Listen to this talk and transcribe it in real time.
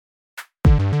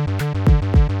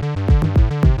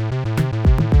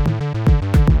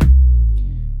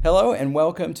Hello and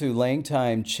welcome to Laying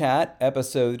Time Chat,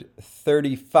 episode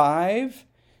 35.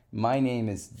 My name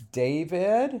is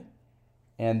David,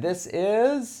 and this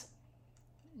is...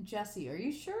 Jesse, are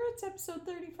you sure it's episode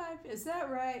 35? Is that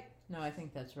right? No, I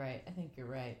think that's right. I think you're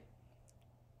right.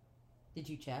 Did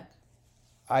you check?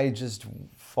 I just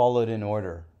followed in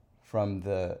order from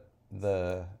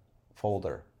the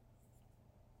folder.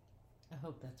 I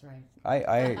hope that's right.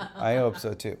 I hope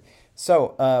so too.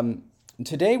 So,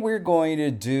 today we're going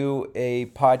to do a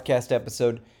podcast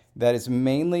episode that is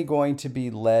mainly going to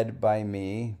be led by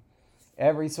me.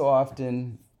 Every so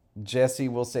often, Jesse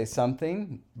will say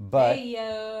something, but Hey,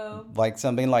 yo. like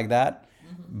something like that.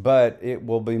 But it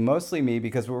will be mostly me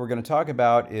because what we're going to talk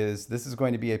about is this is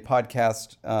going to be a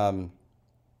podcast, and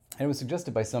it was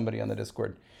suggested by somebody on the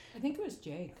Discord. I think it was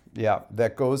Jake. Yeah,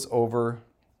 that goes over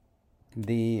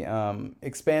the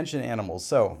expansion animals.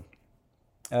 So,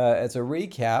 as a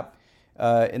recap,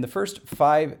 in the first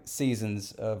 5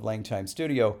 seasons of Laying Time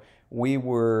Studio, we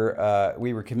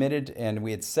were committed and we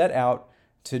had set out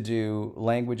to do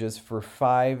languages for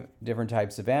 5 different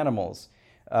types of animals.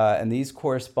 And these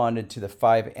corresponded to the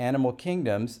 5 animal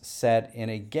kingdoms set in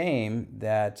a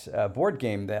board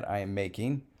game that I am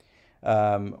making,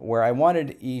 where I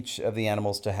wanted each of the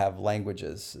animals to have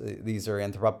languages. These are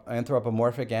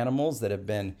anthropomorphic animals that have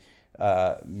been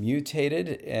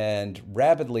mutated and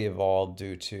rapidly evolved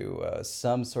due to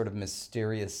some sort of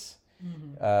mysterious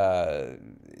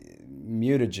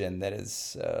mutagen that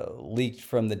is leaked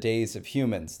from the days of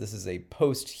humans. This is a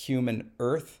post-human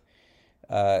Earth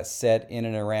set in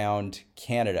and around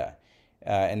Canada.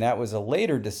 And that was a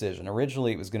later decision.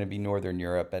 Originally, it was going to be Northern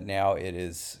Europe, but now it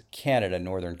is Canada,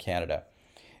 Northern Canada.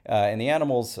 And the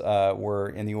animals were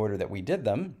in the order that we did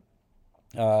them.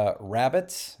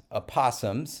 Rabbits,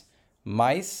 opossums,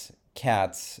 mice,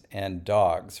 cats, and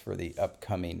dogs for the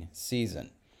upcoming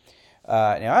season.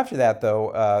 Now, after that,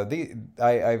 though,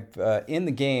 in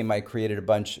the game, I created a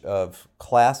bunch of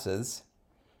classes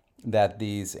that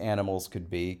these animals could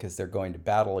be because they're going to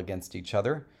battle against each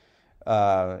other.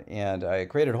 And I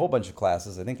created a whole bunch of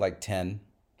classes, I think like 10,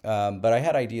 but I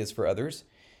had ideas for others.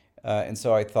 And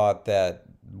so I thought that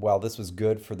while this was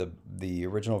good for the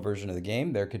original version of the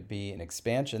game, there could be an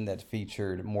expansion that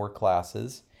featured more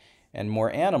classes and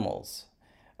more animals.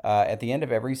 At the end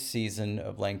of every season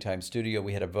of Laying Time Studio,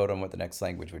 we had a vote on what the next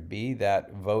language would be.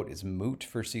 That vote is moot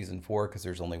for season 4 because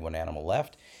there's only one animal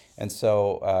left. And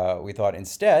so we thought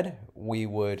instead we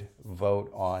would vote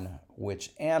on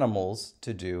which animals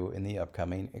to do in the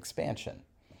upcoming expansion.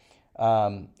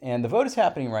 And the vote is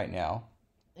happening right now.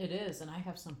 It is, and I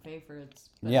have some favorites,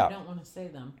 but Yeah. I don't want to say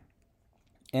them.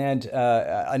 And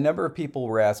a number of people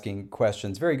were asking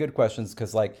questions, very good questions,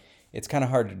 because like it's kind of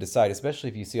hard to decide, especially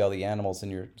if you see all the animals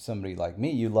and you're somebody like me,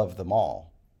 you love them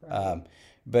all. Right.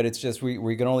 But it's just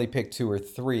we can only pick 2 or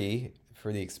 3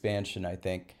 for the expansion, I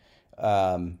think.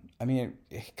 I mean,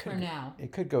 For now.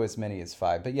 it could go as many as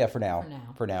 5, but yeah, for now.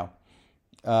 For now.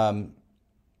 For now.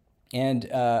 And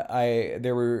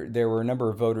there were a number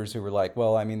of voters who were like,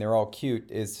 well, I mean, they're all cute.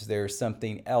 Is there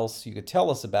something else you could tell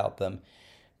us about them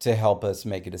to help us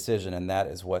make a decision? And that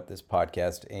is what this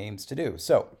podcast aims to do.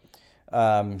 So,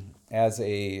 as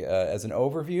an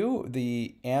overview,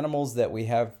 the animals that we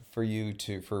have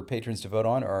for patrons to vote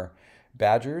on are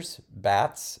badgers,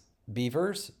 bats,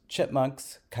 beavers,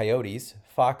 chipmunks, coyotes,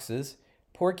 foxes,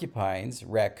 porcupines,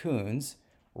 raccoons,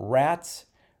 rats,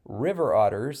 river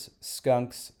otters,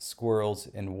 skunks, squirrels,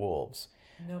 and wolves.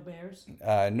 No bears?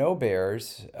 No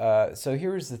bears. So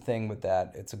here's the thing with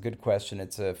that. It's a good question.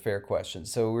 It's a fair question.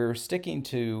 So we were sticking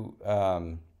to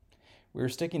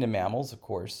mammals, of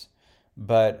course,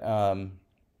 but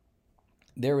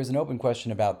there was an open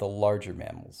question about the larger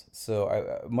mammals.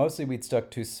 So mostly we'd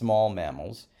stuck to small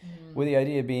mammals, with the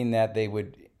idea being that they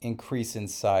would increase in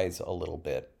size a little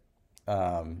bit.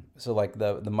 So like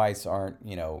the mice aren't,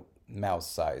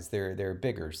 mouse size. They're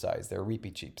bigger size. They're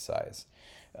Reepicheep size.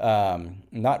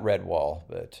 Not Redwall,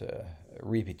 but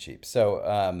Reepicheep.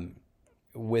 So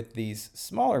with these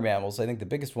smaller mammals, I think the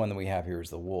biggest one that we have here is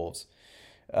the wolves.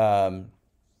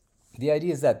 The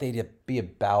idea is that they'd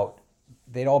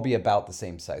all be about the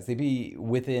same size. They'd be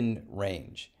within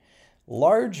range.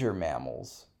 Larger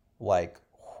mammals like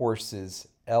horses,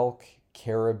 elk,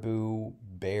 caribou,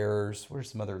 bears. What are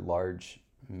some other large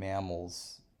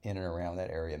mammals in and around that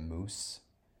area? Moose.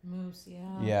 Moose,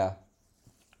 yeah.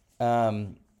 Yeah.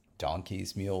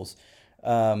 Donkeys, mules.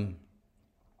 Though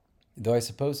I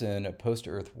suppose in a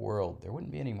post-Earth world, there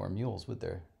wouldn't be any more mules, would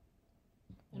there?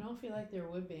 I don't feel like there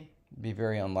would be. Be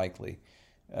very unlikely.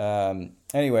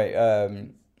 Anyway,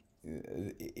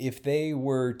 if they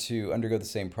were to undergo the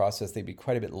same process, they'd be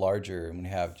quite a bit larger and would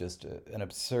have just an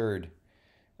absurd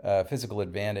physical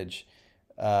advantage.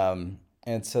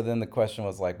 And so then the question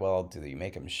was like, well, do you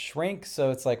make them shrink?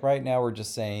 So it's like right now we're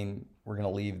just saying we're going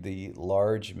to leave the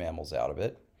large mammals out of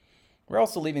it. We're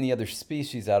also leaving the other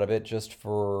species out of it just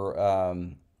for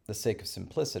the sake of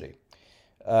simplicity.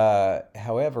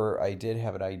 However, I did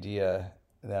have an idea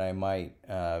that I might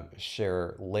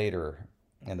share later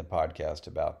in the podcast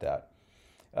about that.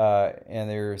 And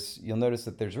you'll notice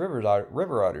that there's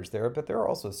river otters there, but there are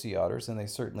also sea otters, and they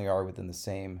certainly are within the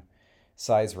same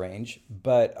size range.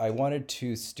 But I wanted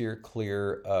to steer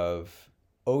clear of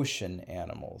ocean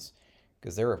animals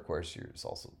because there, of course, there's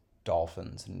also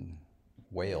dolphins and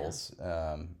whales,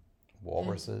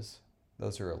 walruses.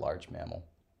 Those are a large mammal.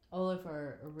 All of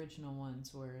our original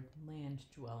ones were land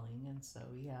dwelling, and so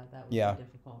that would be Yeah.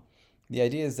 difficult. The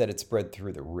idea is that it's spread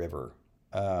through the river.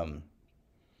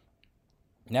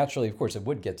 Naturally, of course, it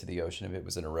would get to the ocean if it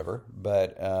was in a river,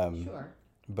 Sure.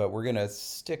 but we're gonna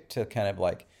stick to kind of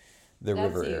like the That's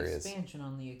river the areas. expansion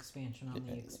on the expansion on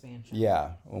the expansion.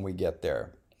 Yeah, when we get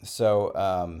there.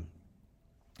 So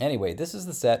anyway, this is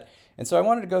the set, and so I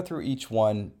wanted to go through each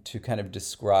one to kind of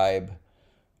describe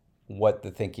what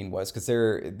the thinking was because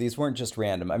these weren't just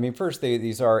random. I mean, first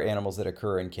these are animals that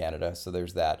occur in Canada, so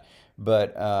there's that,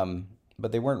 but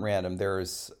they weren't random.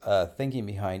 There's thinking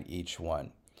behind each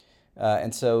one.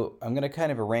 And so I'm going to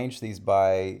kind of arrange these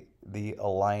by the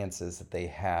alliances that they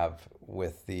have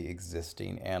with the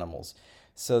existing animals.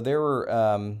 So we're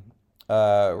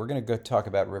going to go talk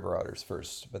about river otters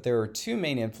first, but there are two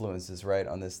main influences, right,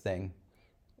 on this thing.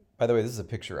 By the way, this is a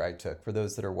picture I took for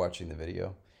those that are watching the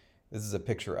video. This is a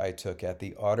picture I took at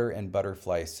the Otter and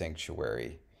Butterfly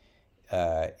Sanctuary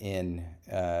in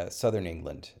southern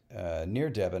England, near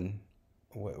Devon.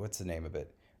 What's the name of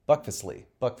it? Buckfastleigh.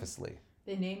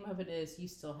 The name of it is You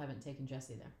Still Haven't Taken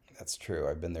Jessie There. That's true.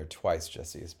 I've been there twice.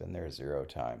 Jessie has been there 0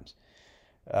 times.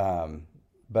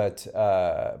 But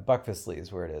Buckfastleigh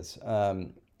is where it is.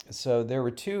 So there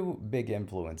were two big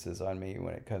influences on me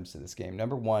when it comes to this game.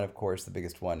 Number one, of course, the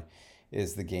biggest one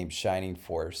is the game Shining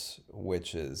Force,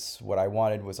 which is what I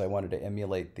wanted to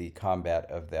emulate the combat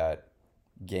of that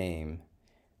game,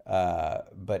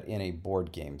 but in a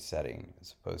board game setting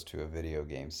as opposed to a video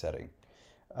game setting.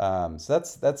 So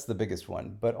that's the biggest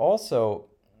one. But also,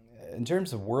 in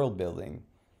terms of world building,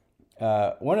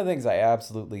 one of the things I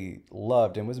absolutely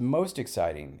loved and was most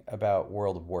exciting about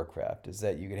World of Warcraft is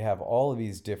that you could have all of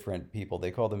these different people.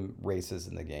 They call them races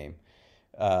in the game,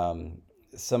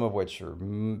 some of which are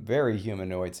very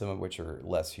humanoid, some of which are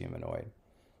less humanoid,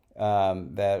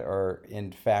 that are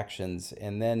in factions.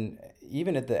 And then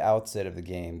even at the outset of the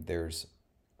game, there's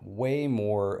way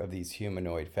more of these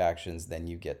humanoid factions than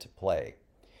you get to play.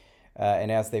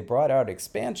 And as they brought out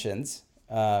expansions,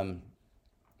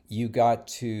 you got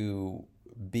to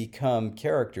become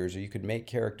characters, or you could make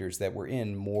characters that were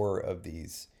in more of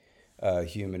these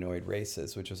humanoid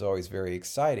races, which was always very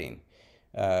exciting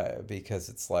because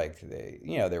it's like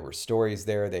there were stories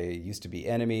there. They used to be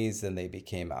enemies, and they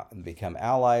become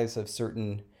allies of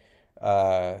certain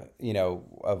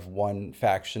of one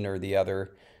faction or the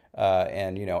other.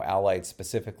 And allied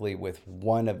specifically with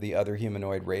one of the other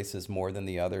humanoid races more than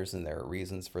the others, and there are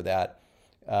reasons for that.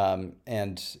 And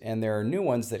there are new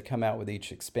ones that come out with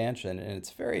each expansion, and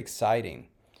it's very exciting.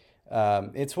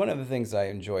 It's one of the things I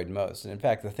enjoyed most, and in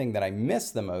fact, the thing that I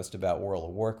miss the most about World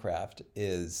of Warcraft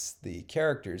is the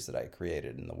characters that I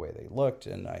created and the way they looked,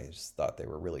 and I just thought they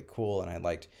were really cool, and I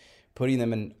liked putting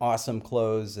them in awesome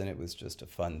clothes, and it was just a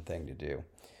fun thing to do.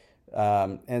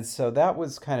 And so that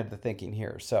was kind of the thinking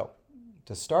here. So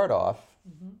to start off,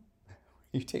 are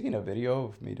you taking a video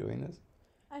of me doing this?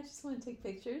 I just want to take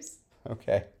pictures.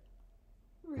 Okay.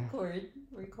 Record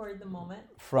the moment.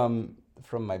 From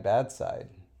my bad side.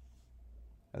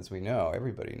 As we know,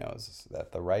 everybody knows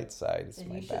that the right side is my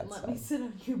bad side. And you shouldn't let me sit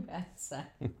on your bad side.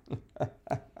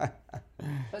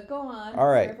 But go on. All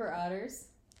right. River otters.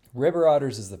 River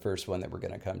otters is the first one that we're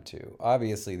going to come to.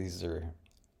 Obviously, these are...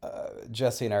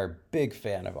 Jessie and I are a big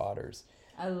fan of otters.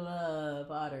 I love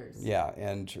otters. Yeah,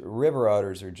 and river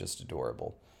otters are just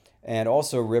adorable. And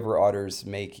also, river otters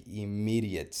make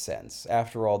immediate sense.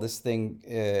 After all, this thing,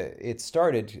 it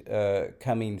started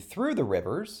coming through the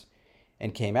rivers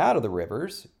and came out of the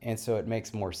rivers. And so it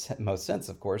makes most sense,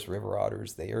 of course. River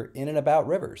otters, they are in and about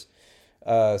rivers.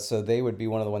 So they would be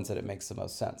one of the ones that it makes the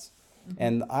most sense. Mm-hmm.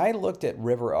 And I looked at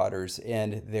river otters,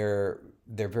 and they're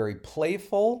very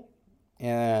playful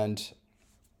and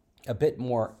a bit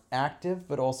more active,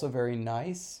 but also very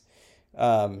nice.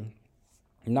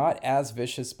 Not as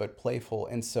vicious, but playful.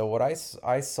 And so what I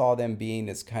saw them being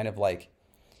is kind of like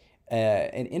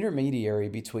an intermediary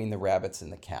between the rabbits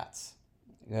and the cats,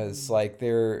 because like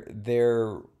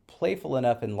they're playful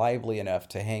enough and lively enough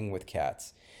to hang with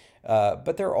cats,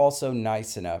 but they're also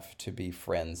nice enough to be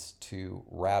friends to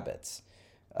rabbits.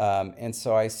 And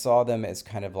so I saw them as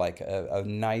kind of like a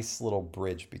nice little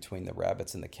bridge between the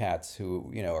rabbits and the cats,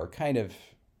 who, are kind of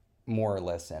more or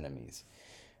less enemies,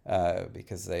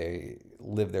 because they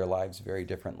live their lives very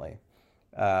differently.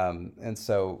 And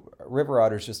so river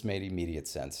otters just made immediate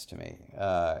sense to me.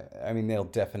 I mean, they'll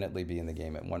definitely be in the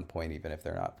game at one point, even if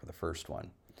they're not for the first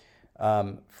one.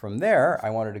 From there, I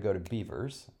wanted to go to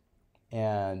beavers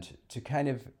and to kind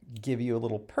of give you a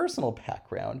little personal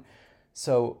background.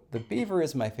 So the beaver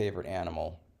is my favorite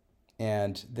animal,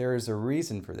 and there is a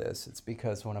reason for this. It's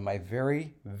because one of my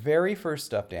very, very first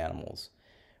stuffed animals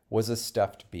was a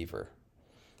stuffed beaver.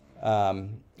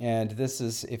 And this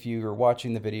is, if you are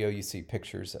watching the video, you see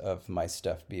pictures of my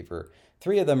stuffed beaver.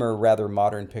 3 of them are rather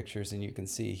modern pictures, and you can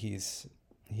see he's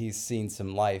seen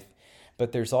some life.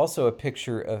 But there's also a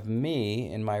picture of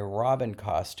me in my Robin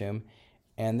costume,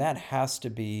 and that has to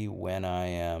be when I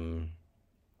am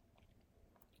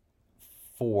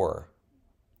 4,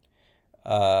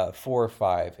 4 or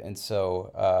 5. And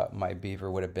so my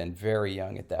beaver would have been very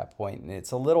young at that point. And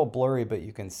it's a little blurry, but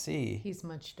you can see. He's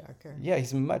much darker. Yeah,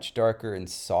 he's much darker and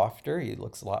softer. He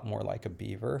looks a lot more like a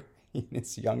beaver in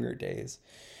his younger days.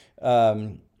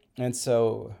 And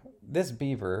so this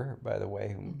beaver, by the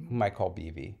way, whom I call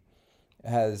Beavy,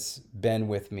 has been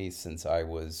with me since I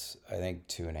was, I think,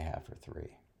 2.5 or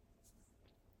 3.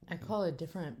 I call a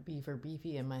different beaver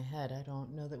Beefy in my head. I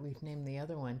don't know that we've named the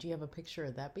other one. Do you have a picture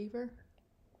of that beaver?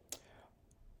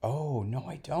 Oh, no,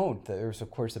 I don't. There's, of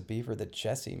course, a beaver that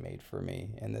Jesse made for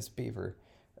me, and this beaver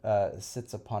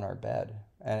sits upon our bed.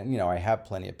 And, I have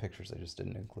plenty of pictures. I just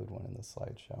didn't include one in the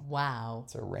slideshow. Wow.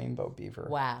 It's a rainbow beaver.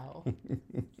 Wow.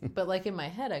 But like in my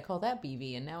head, I call that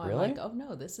Beavy, and now Really? I'm like, oh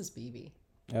no, this is Beavy.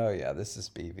 Oh, yeah, this is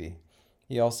Beavy.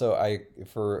 He also,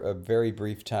 for a very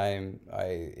brief time,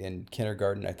 in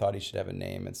kindergarten, I thought he should have a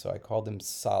name, and so I called him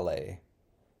Saleh.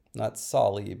 Not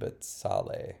Solly, but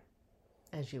Saleh.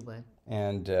 As you would.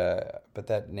 And but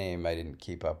that name, I didn't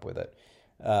keep up with it.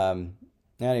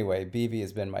 Anyway, Beavy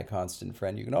has been my constant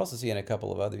friend. You can also see in a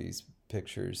couple of other these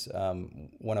pictures,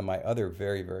 one of my other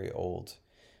very, very old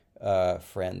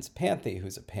friends, Panthy,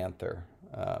 who's a panther.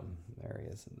 There he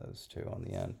is in those 2 on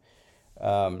the end.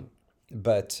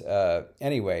 But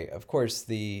anyway, of course,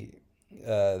 the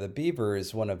beaver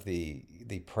is one of the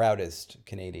proudest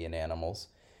Canadian animals.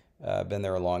 Been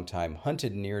there a long time,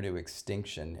 hunted near to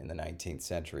extinction in the 19th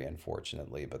century,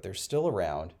 unfortunately, but they're still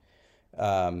around.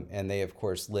 And they, of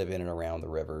course, live in and around the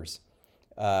rivers.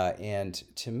 And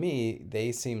to me,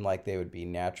 they seem like they would be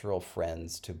natural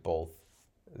friends to both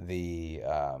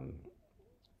well,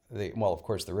 of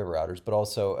course, the river otters, but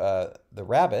also the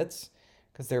rabbits,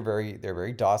 because they're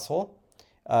very docile.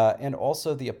 And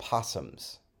also the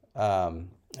opossums, a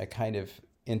kind of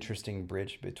interesting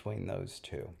bridge between those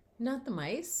 2. Not the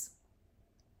mice.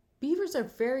 Beavers are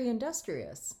very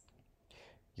industrious.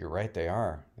 You're right, they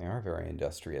are. They are very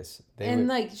industrious.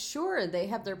 Sure, they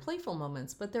have their playful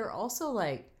moments, but they're also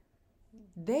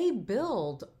they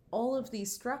build all of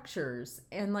these structures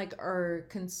and are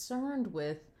concerned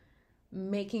with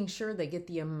making sure they get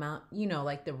the amount,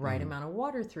 the right amount of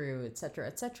water through, et cetera,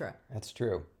 et cetera. That's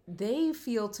true. They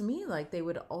feel to me like they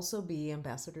would also be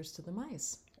ambassadors to the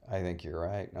mice. I think you're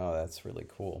right. Oh, that's really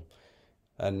cool.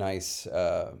 A nice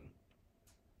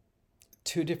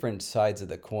 2 different sides of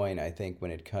the coin, I think, when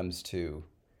it comes to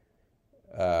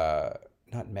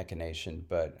not mechanization,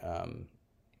 but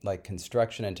like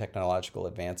construction and technological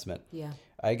advancement. Yeah.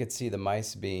 I could see the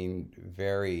mice being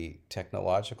very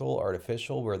technological,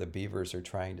 artificial, where the beavers are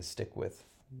trying to stick with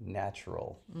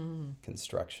natural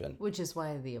construction. Which is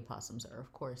why the opossums are,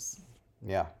 of course,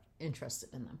 Yeah. interested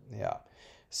in them. Yeah.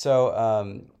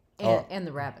 So, And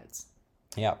the rabbits.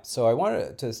 yeah. So I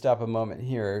wanted to stop a moment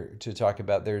here to talk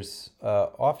about, there's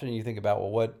often you think about,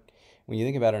 when you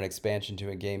think about an expansion to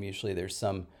a game, usually there's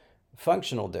some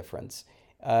functional difference.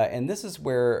 And this is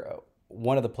where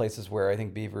one of the places where I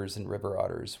think beavers and river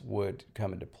otters would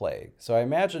come into play. So I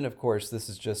imagine, of course, this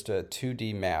is just a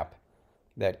 2D map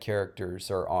that characters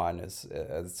are on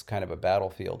as kind of a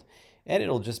battlefield. And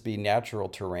it'll just be natural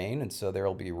terrain, and so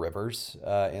there'll be rivers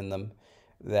in them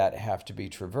that have to be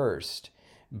traversed.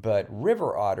 But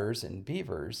river otters and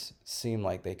beavers seem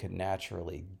like they could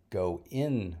naturally go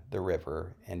in the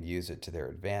river and use it to their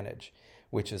advantage,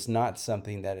 which is not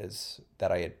something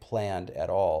that I had planned at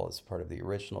all as part of the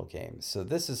original game. So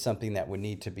this is something that would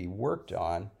need to be worked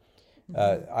on,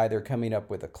 either coming up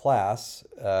with a class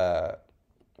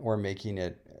or making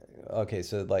it, okay,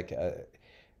 so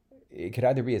it could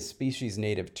either be a species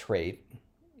native trait,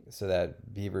 so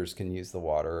that beavers can use the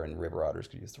water and river otters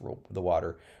can use the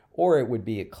water, or it would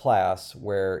be a class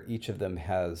where each of them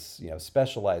has,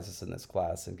 specializes in this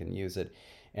class and can use it.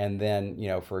 And then,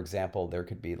 for example, there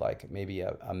could be like maybe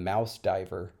a mouse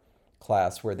diver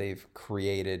class where they've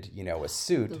created, a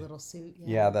suit. The little suit,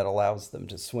 Yeah, that allows them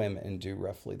to swim and do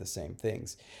roughly the same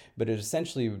things. But it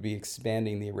essentially would be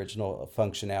expanding the original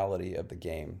functionality of the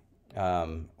game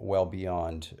well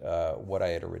beyond what I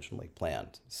had originally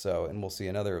planned. So, and we'll see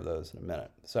another of those in a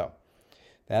minute. So,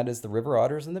 that is the river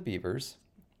otters and the beavers.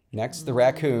 Next, the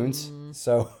raccoons.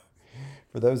 So,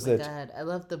 for those that... God, I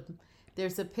love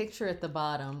there's a picture at the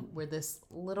bottom where this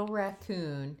little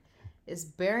raccoon is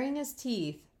baring his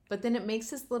teeth, but then it makes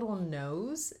his little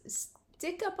nose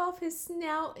stick up off his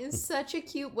snout in such a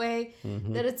cute way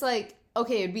that it's like,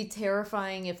 okay, it'd be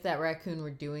terrifying if that raccoon were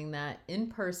doing that in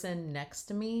person next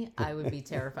to me. I would be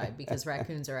terrified because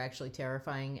raccoons are actually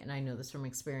terrifying, and I know this from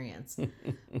experience.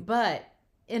 But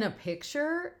in a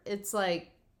picture, it's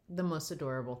like the most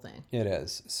adorable thing. It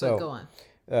is. So but go on.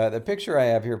 The picture I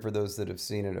have here, for those that have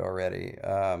seen it already,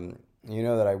 you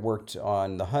know that I worked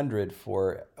on the 100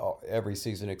 for every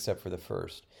season except for the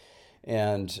first.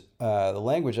 And the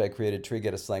language I created,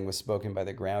 Trigeddar slang, was spoken by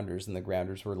the Grounders, and the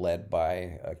Grounders were led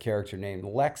by a character named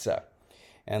Lexa.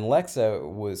 And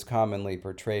Lexa was commonly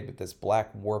portrayed with this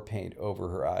black war paint over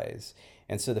her eyes.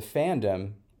 And so the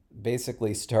fandom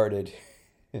basically started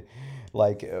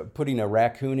like putting a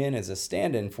raccoon in as a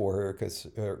stand-in for her, because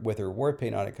with her war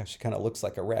paint on it, she kind of looks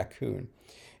like a raccoon.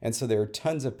 And so there are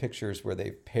tons of pictures where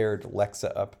they've paired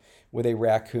Lexa up with a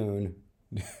raccoon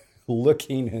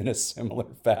looking in a similar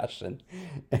fashion.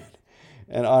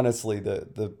 And honestly,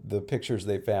 the pictures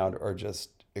they found are just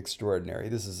extraordinary.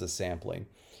 This is a sampling.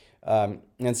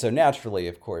 And so naturally,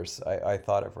 of course, I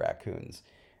thought of raccoons.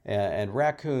 And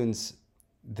raccoons,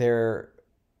 they're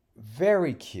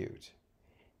very cute.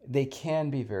 They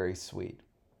can be very sweet.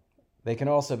 They can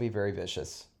also be very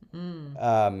vicious.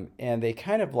 And they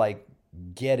kind of like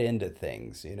get into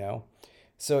things,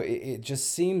 So it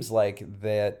just seems like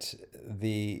that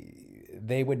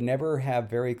they would never have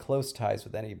very close ties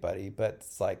with anybody, but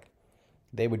it's like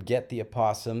they would get the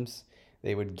opossums,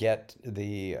 they would get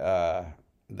the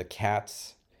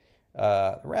cats,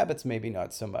 rabbits maybe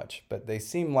not so much, but they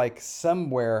seem like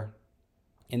somewhere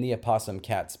in the opossum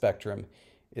cat spectrum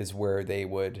is where they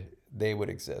would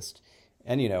exist.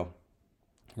 And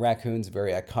raccoon's a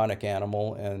very iconic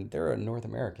animal, and they're a North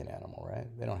American animal, right?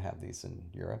 They don't have these in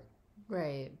Europe.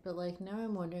 Right, but like now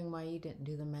I'm wondering why you didn't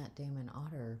do the Matt Damon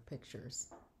otter pictures.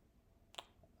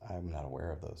 I'm not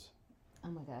aware of those. Oh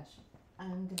my gosh.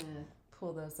 I'm going to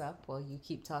pull those up while you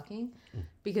keep talking.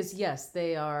 Because yes,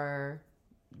 they are...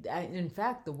 In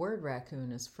fact, the word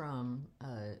raccoon is from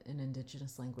an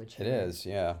indigenous language. It is,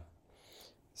 yeah.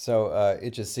 So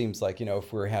it just seems like,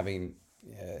 if we're having,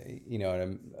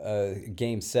 a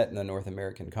game set in the North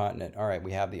American continent, all right,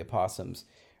 we have the opossums.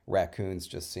 Raccoons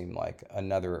just seem like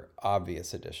another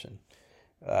obvious addition.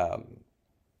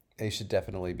 They should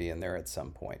definitely be in there at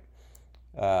some point.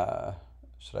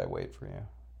 Should I wait for you?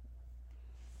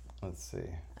 Let's see.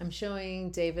 I'm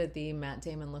showing David the Matt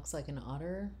Damon looks like an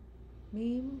otter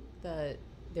meme. That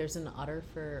there's an otter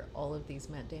for all of these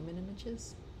Matt Damon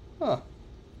images. Huh.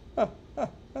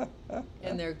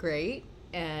 And they're great.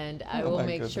 And I will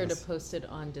make sure to post it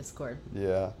on Discord.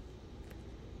 Yeah.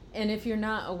 And if you're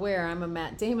not aware, I'm a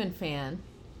Matt Damon fan.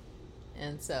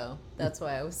 And so that's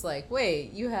why I was like,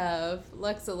 wait, you have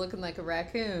Lexa looking like a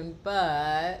raccoon,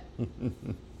 but...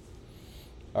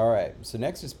 All right. So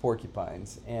next is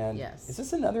porcupines. And yes. Is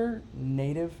this another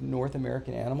native North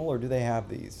American animal, or do they have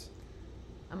these?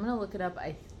 I'm going to look it up.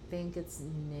 I think it's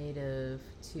native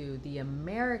to the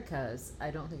Americas. I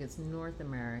don't think it's North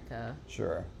America.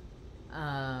 Sure.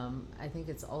 I think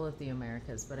it's all of the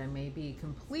Americas, but I may be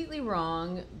completely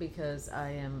wrong because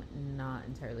I am not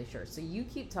entirely sure. So you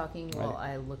keep talking while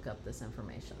I look up this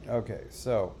information. Okay,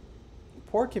 so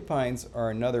porcupines are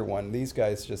another one. These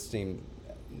guys just seem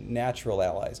natural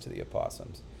allies to the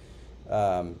opossums.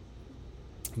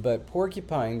 But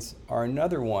porcupines are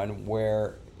another one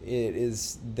where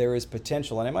there is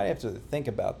potential, and I might have to think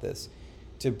about this,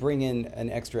 to bring in an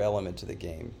extra element to the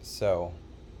game. So,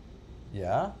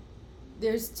 yeah?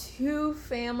 There's two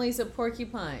families of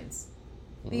porcupines.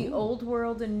 The Old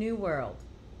World and New World.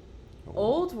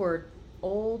 Old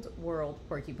World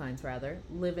porcupines,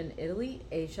 live in Italy,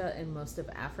 Asia, and most of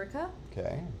Africa.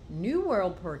 Okay. New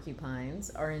World porcupines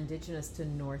are indigenous to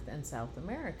North and South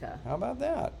America. How about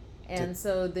that? And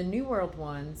so the New World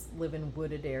ones live in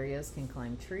wooded areas, can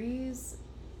climb trees.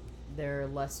 They're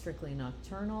less strictly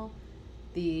nocturnal.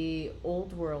 The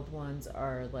old world ones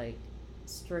are like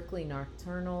strictly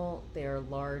nocturnal. They are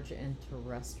large and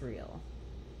terrestrial.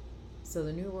 So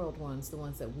the new world ones, the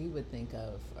ones that we would think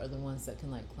of, are the ones that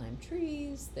can like climb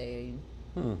trees. They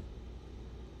Hmm.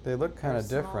 They look kind are of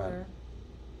different. smaller.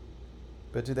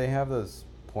 But do they have those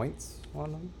points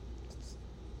on them?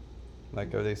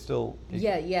 Like, are they still?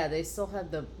 Yeah, yeah, they still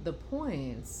have the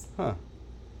points. Huh.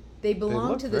 They belong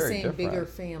look to the very same bigger different.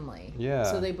 family. Yeah.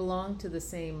 So they belong to the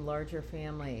same larger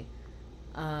family.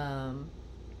 Um,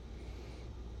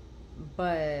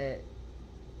 but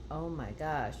oh my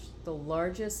gosh, the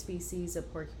largest species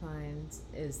of porcupines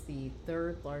is the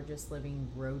third largest living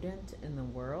rodent in the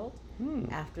world Hmm.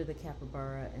 after the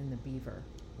capybara and the beaver.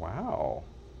 Wow.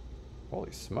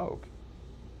 Holy smoke.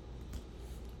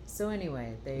 So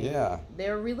anyway, Yeah.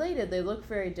 they're related. They look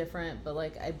very different, but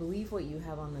like I believe what you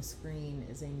have on the screen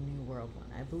is a New World one.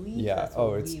 I believe Yeah. that's Oh,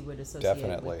 what it's we would associate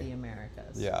definitely. with the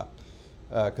Americas. Yeah.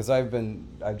 Because I've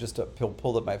just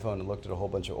pulled up my phone and looked at a whole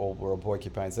bunch of old world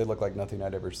porcupines. They look like nothing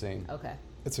I'd ever seen. Okay.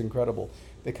 It's incredible.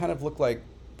 They kind of look like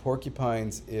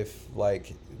porcupines if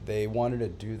like they wanted to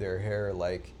do their hair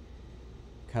like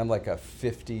kind of like a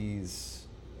 50s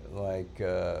like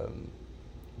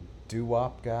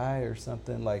doo-wop guy or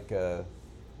something like a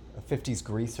 50s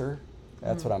greaser.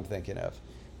 That's what I'm thinking of.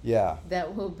 Yeah,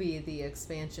 That will be the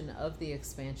expansion of the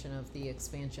expansion of the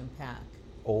expansion pack,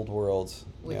 old worlds.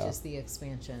 which Yeah. is the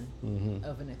expansion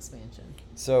of an expansion.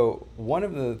 So one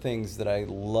of the things that I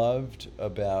loved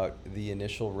about the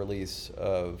initial release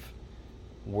of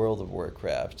World of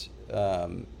Warcraft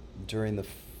during the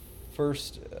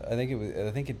first, I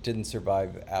think it didn't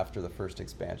survive after the first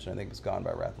expansion. I think it was gone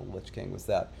by Wrath of the Lich King. Was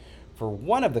that for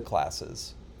one of the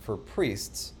classes for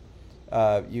priests,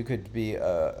 you could be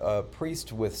a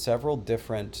priest with several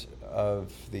different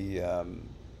of the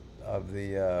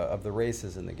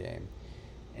races in the game,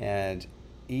 and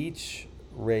each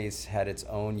race had its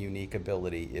own unique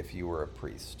ability if you were a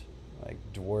priest. Like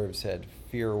dwarves had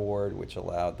Fear Ward, which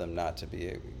allowed them not to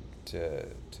be to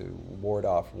ward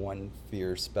off one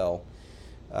fear spell,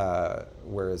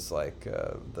 whereas like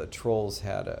the trolls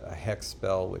had a hex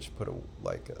spell, which put a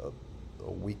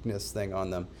weakness thing on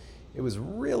them. It was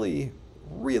really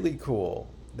really cool.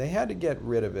 They had to get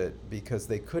rid of it because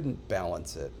they couldn't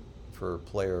balance it for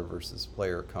player versus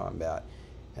player combat,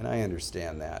 and I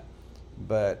understand that.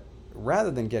 But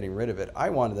rather than getting rid of it, I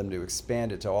wanted them to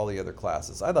expand it to all the other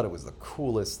classes. I thought it was the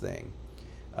coolest thing.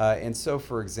 And so,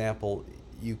 for example,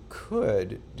 you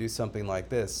could do something like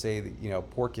this. Say that,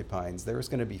 porcupines, there's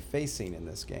going to be facing in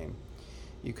this game.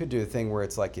 You could do a thing where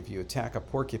it's like if you attack a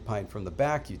porcupine from the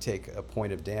back, you take a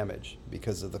point of damage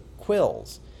because of the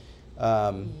quills.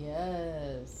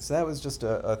 Yes. So that was just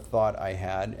a thought I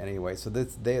had anyway. So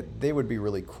they would be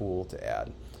really cool to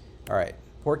add. All right,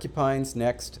 porcupines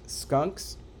next.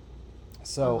 Skunks.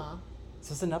 So Uh-huh. is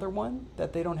this another one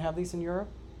that they don't have these in Europe?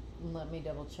 Let me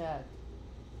double check.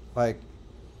 Like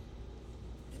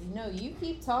No, you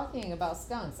keep talking about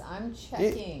skunks. I'm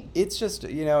checking. it's just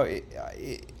I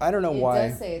don't know It why.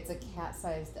 does say it's a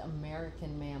cat-sized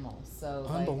American mammal, so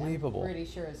Unbelievable. I'm pretty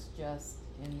sure it's just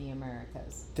in the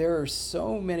Americas. There are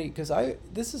so many because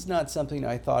this is not something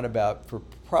I thought about for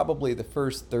probably the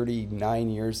first 39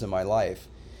 years of my life.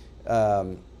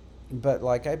 But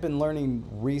like I've been learning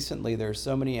recently, there are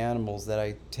so many animals that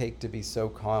I take to be so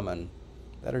common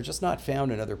that are just not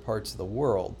found in other parts of the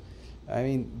world. I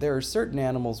mean, there are certain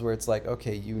animals where it's like,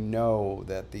 okay,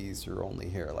 that these are only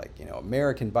here, like,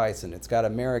 American bison, it's got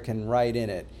American right in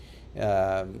it.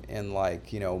 And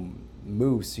like,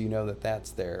 moose,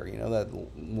 that's there. That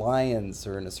lions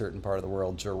are in a certain part of the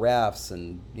world, giraffes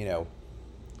and,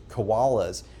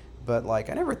 koalas. But like,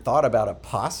 I never thought about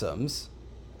opossums.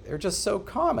 They're just so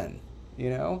common,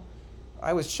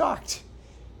 I was shocked.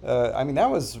 I mean, that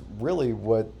was really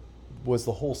what was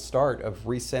the whole start of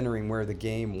recentering where the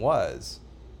game was.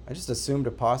 I just assumed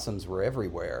opossums were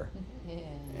everywhere.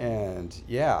 And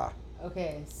yeah.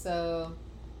 Okay, so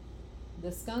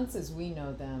the skunks as we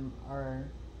know them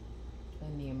are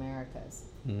in the Americas.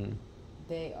 Mhm.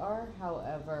 They are,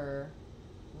 however,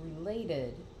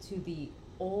 related to the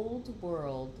old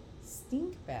world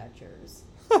stink badgers.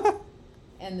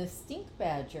 And the stink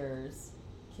badgers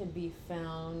can be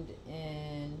found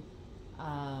in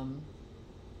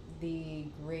the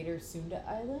Greater Sunda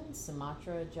Islands,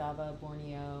 Sumatra, Java,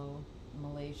 Borneo,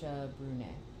 Malaysia,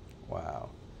 Brunei. Wow.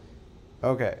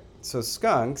 Okay, so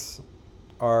skunks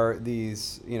are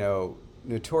these,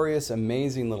 notorious,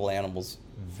 amazing little animals,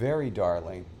 very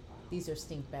darling. These are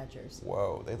stink badgers.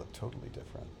 Whoa, they look totally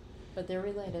different. But they're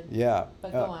related. Yeah.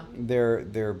 But go on.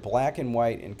 They're black and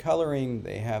white in coloring.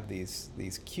 They have these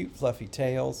cute fluffy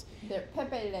tails, They're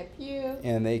Pepe Le Pew.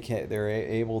 and they're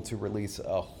able to release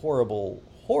a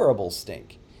horrible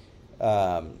stink.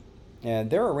 Um, and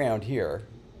they're around here,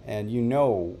 and you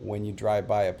know when you drive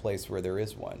by a place where there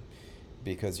is one,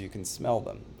 because you can smell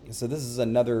them. So this is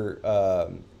another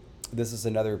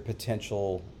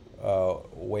potential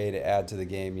way to add to the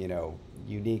game. You know,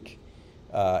 unique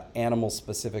animal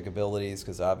specific abilities,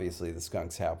 because obviously the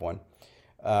skunks have one.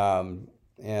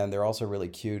 And they're also really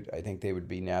cute. I think they would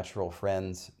be natural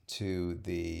friends to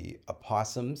the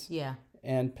opossums Yeah.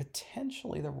 and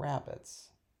potentially the rabbits.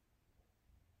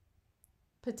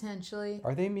 Potentially.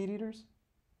 Are they meat eaters?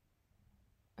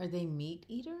 Are they meat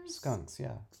eaters? Skunks,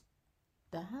 yeah.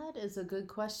 That is a good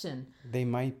question. They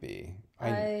might be.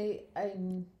 I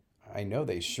I know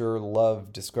they sure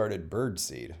love discarded bird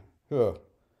seed. Ugh.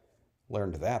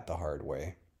 Learned that the hard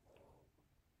way.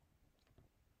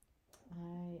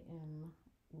 am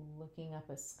looking up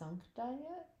a skunk diet.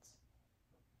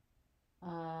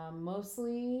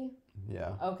 Mostly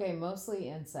Yeah. okay, mostly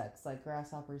insects like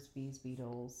grasshoppers, bees,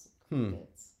 beetles, Hmm.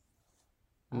 crickets.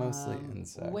 Mostly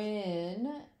insects.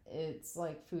 When it's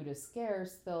like food is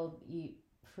scarce, they'll eat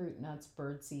fruit, nuts,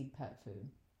 birdseed, pet food.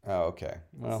 Oh, okay.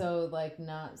 Well, So like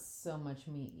not so much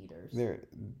meat eaters.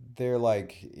 they're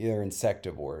like they're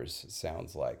insectivores.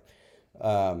 Sounds like.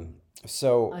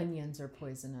 So Onions are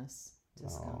poisonous to oh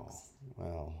skunks.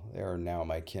 well, they are now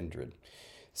my kindred.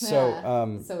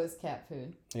 So So is cat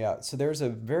food. yeah. So there's a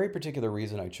very particular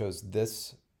reason I chose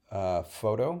this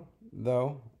photo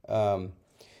though.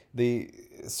 The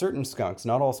certain skunks,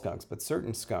 not all skunks, but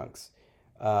certain skunks,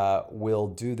 will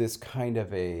do this kind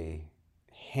of a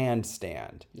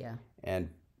handstand Yeah. and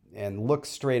look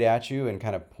straight at you and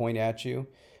kind of point at you.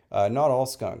 Not all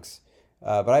skunks,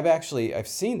 but I've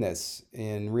seen this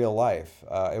in real life.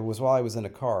 It was while I was in a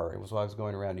car. It was while I was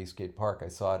going around Eastgate Park. I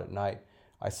saw it at night.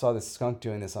 I saw this skunk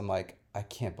doing this. I'm like, I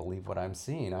can't believe what I'm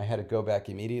seeing. I had to go back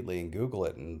immediately and Google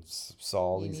it and saw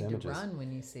all You these need images. to run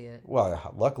when you see it.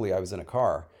 Well, luckily I was in a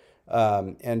car,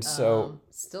 and so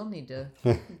Still need to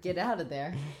get out of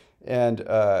there.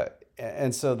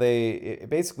 and so they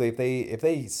basically if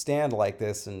they stand like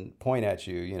this and point at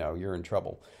you, you know, you're in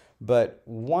trouble. But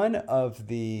one of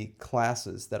the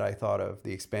classes that I thought of,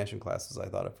 the expansion classes I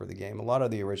thought of for the game, a lot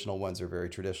of the original ones are very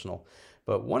traditional,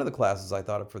 but one of the classes I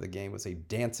thought of for the game was a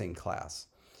dancing class.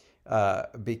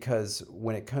 Because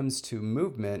when it comes to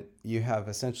movement, you have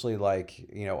essentially like,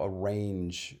 you know, a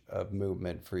range of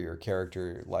movement for your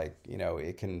character. Like, you know,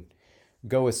 it can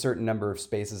go a certain number of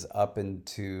spaces up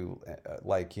into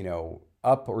like, you know,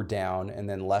 up or down and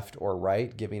then left or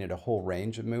right, giving it a whole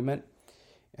range of movement.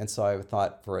 And so I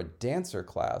thought for a dancer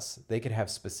class, they could have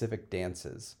specific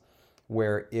dances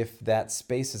where if that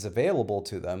space is available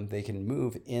to them, they can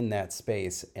move in that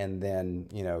space and then,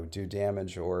 you know, do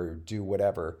damage or do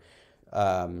whatever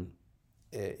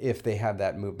if they have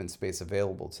that movement space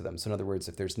available to them. So in other words,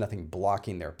 if there's nothing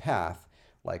blocking their path,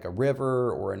 like a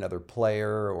river or another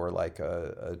player or like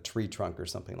a tree trunk or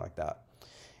something like that.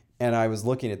 And I was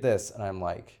looking at this and I'm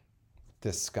like,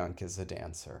 this skunk is a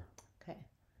dancer. Okay.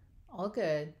 All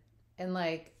good. And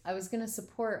like I was gonna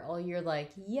support all your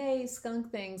like yay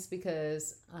skunk things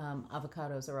because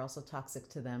avocados are also toxic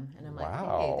to them. And I'm like,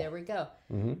 Wow. hey, there we go.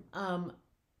 Mm-hmm.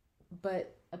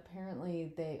 But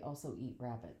apparently they also eat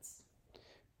rabbits.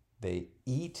 They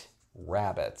eat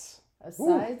rabbits.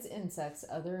 Besides insects,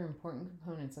 other important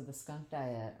components of the skunk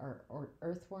diet are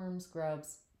earthworms,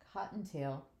 grubs,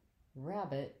 cottontail,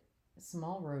 rabbit,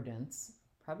 small rodents,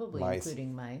 probably Mice.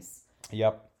 including mice.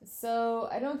 Yep. So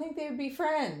I don't think they would be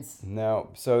friends.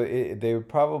 No. So they would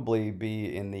probably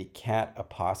be in the cat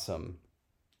opossum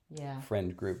Yeah.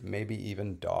 friend group, maybe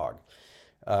even dog.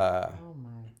 Oh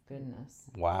my goodness.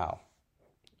 Wow.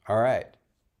 All right.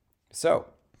 So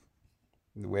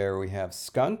where we have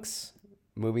skunks,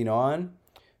 moving on.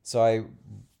 So I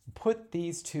put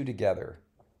these two together,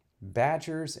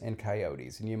 badgers and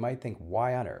coyotes. And you might think,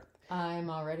 why on earth? I'm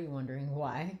already wondering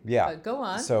why. Yeah. But go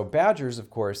on. So badgers, of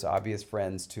course, obvious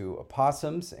friends to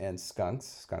opossums and skunks.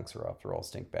 Skunks are, after all,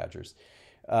 stink badgers.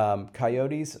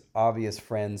 Coyotes, obvious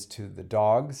friends to the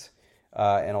dogs.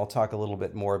 And I'll talk a little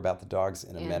bit more about the dogs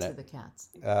in a and minute. to the cats.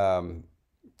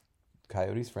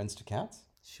 Coyotes, friends to cats?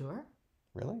 Sure.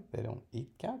 Really? They don't eat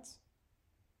cats?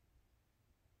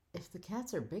 If the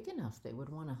cats are big enough, they would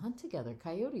want to hunt together.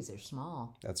 Coyotes are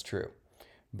small. That's true.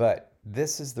 But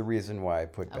this is the reason why I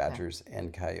put Okay. badgers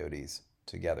and coyotes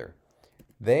together.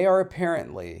 They are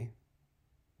apparently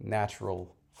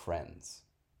natural friends.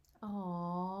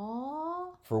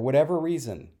 Aww. For whatever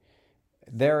reason,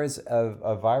 There is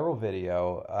a viral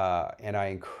video, and I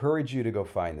encourage you to go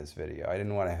find this video. I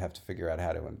didn't want to have to figure out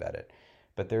how to embed it.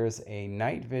 But there is a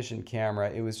night vision camera.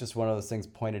 It was just one of those things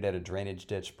pointed at a drainage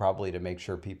ditch, probably to make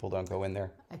sure people don't go in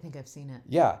there. I think I've seen it.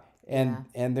 Yeah. Yeah.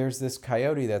 And there's this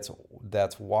coyote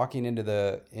that's walking into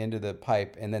the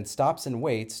pipe and then stops and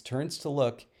waits, turns to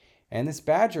look, and this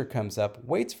badger comes up,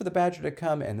 waits for the badger to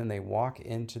come, and then they walk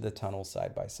into the tunnel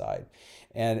side by side.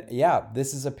 And yeah,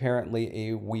 this is apparently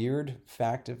a weird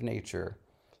fact of nature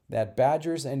that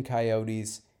badgers and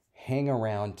coyotes hang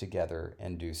around together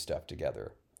and do stuff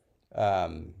together.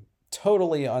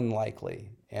 Totally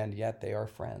unlikely, and yet they are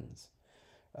friends.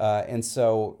 And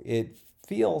so it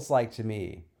feels like to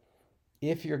me,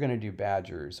 if you're going to do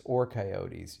badgers or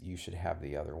coyotes, you should have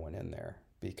the other one in there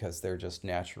because they're just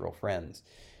natural friends.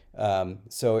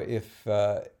 So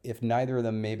if neither of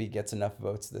them maybe gets enough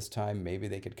votes this time, maybe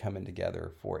they could come in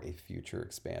together for a future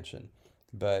expansion.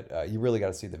 But you really got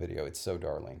to see the video. It's so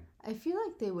darling. I feel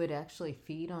like they would actually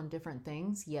feed on different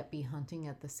things, yet be hunting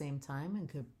at the same time and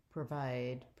could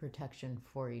provide protection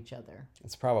for each other.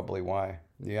 It's probably why.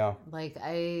 Yeah. Like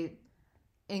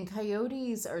and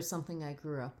coyotes are something I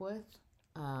grew up with.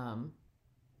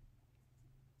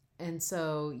 And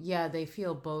so, yeah, they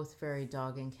feel both very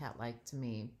dog and cat-like to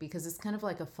me because it's kind of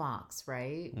like a fox,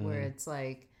 right? Mm. Where it's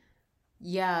like,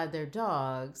 yeah, they're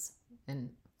dogs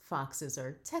and foxes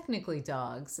are technically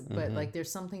dogs, but like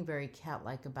there's something very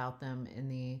cat-like about them in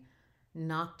the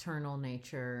nocturnal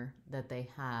nature that they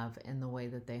have in the way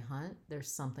that they hunt.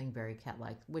 There's something very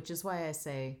cat-like, which is why I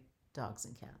say dogs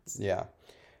and cats. Yeah.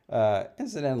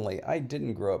 Incidentally, I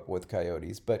didn't grow up with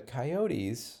coyotes, but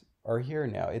coyotes are here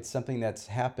now. It's something that's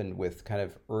happened with kind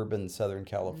of urban Southern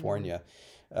California.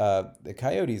 The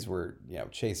coyotes were,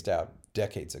 chased out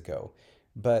decades ago,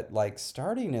 but like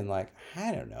starting in like,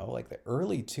 I don't know, like the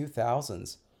early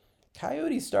 2000s,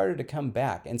 coyotes started to come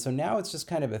back. And so now it's just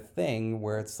kind of a thing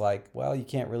where it's like, well, you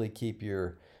can't really keep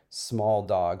your small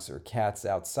dogs or cats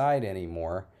outside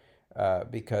anymore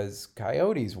because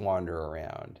coyotes wander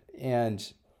around.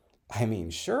 And I mean,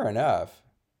 sure enough,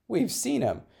 we've seen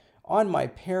them. On my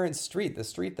parents' street, the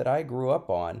street that I grew up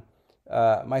on,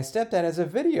 my stepdad has a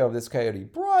video of this coyote,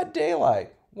 broad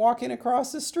daylight, walking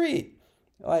across the street,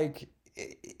 like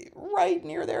right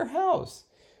near their house.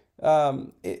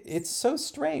 It's so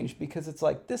strange because it's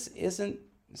like, this isn't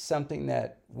something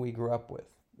that we grew up with.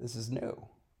 This is new.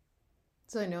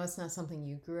 So I know it's not something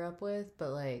you grew up with,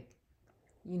 but like,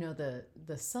 the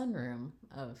sunroom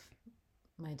of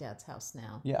my dad's house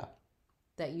now. Yeah.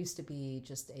 That used to be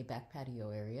just a back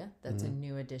patio area. That's a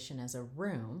new addition as a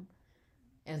room.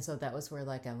 And so that was where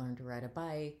like I learned to ride a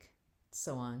bike,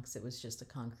 so on, because it was just a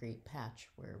concrete patch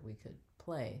where we could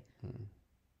play.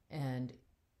 And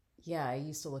yeah, I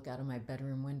used to look out of my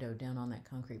bedroom window down on that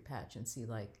concrete patch and see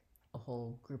like a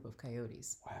whole group of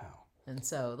coyotes. Wow. And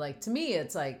so like to me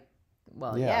it's like,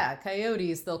 well, yeah,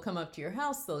 coyotes, they'll come up to your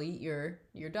house, they'll eat your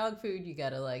dog food. You got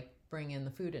to like bring in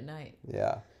the food at night.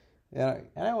 Yeah. And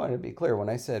I wanted to be clear, when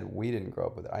I said we didn't grow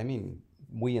up with it, I mean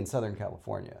we in Southern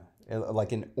California,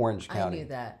 like in Orange County. I knew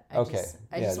that.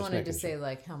 I just wanted to say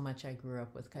like how much I grew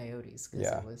up with coyotes because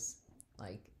it was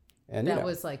like, and that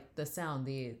was like the sound,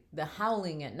 the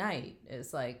howling at night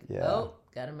is like, oh,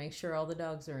 got to make sure all the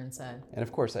dogs are inside. And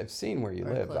of course, I've seen where you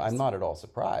live. Close. I'm not at all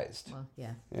surprised. Well,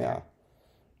 yeah. Yeah.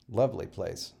 Lovely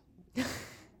place.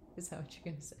 Is that what you're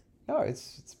going to say? No,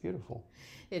 it's beautiful.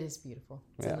 It is beautiful.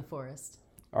 It's in the forest.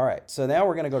 All right, so now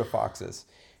we're going to go to foxes.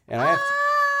 And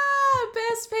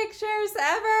best pictures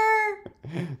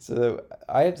ever! So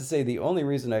I have to say the only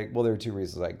reason there are two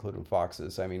reasons I included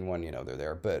foxes. I mean, one, they're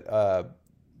there, but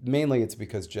mainly it's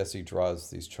because Jesse draws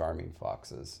these charming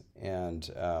foxes. And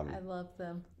I love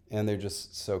them. And they're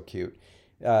just so cute.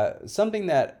 Something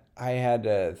that I had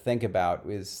to think about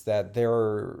is that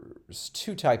there's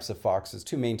two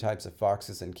main types of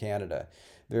foxes in Canada.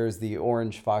 There's the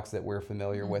orange fox that we're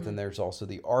familiar with, and there's also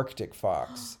the Arctic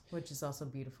fox. Which is also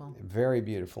beautiful. Very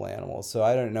beautiful animals. So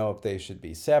I don't know if they should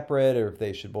be separate or if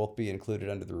they should both be included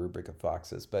under the rubric of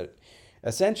foxes. But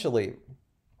essentially,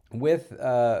 with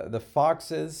the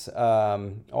foxes,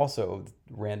 also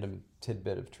random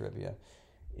tidbit of trivia,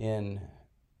 in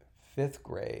 5th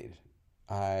grade,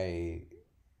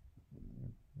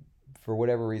 for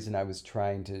whatever reason, I was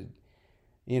trying to,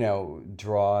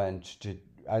 draw and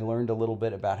I learned a little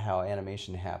bit about how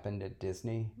animation happened at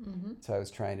Disney. So I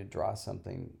was trying to draw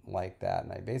something like that.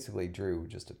 And I basically drew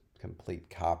just a complete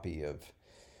copy of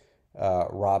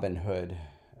Robin Hood,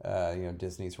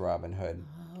 Disney's Robin Hood.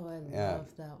 Oh, I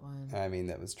love that one. I mean,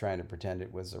 that was trying to pretend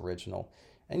it was original.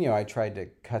 And, I tried to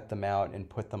cut them out and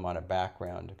put them on a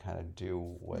background to kind of do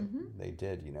what they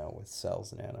did, with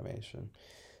cells and animation.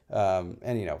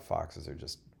 And, foxes are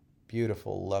just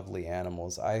beautiful, lovely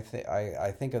animals. I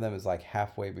think of them as like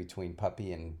halfway between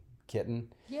puppy and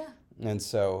kitten. Yeah. And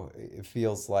so it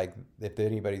feels like if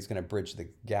anybody's going to bridge the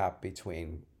gap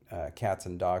between cats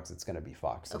and dogs, it's going to be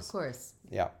foxes. Of course.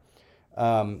 Yeah.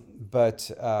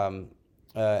 But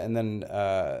and then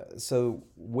so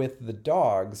with the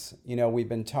dogs, we've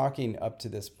been talking up to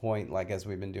this point, like as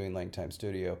we've been doing Lang Time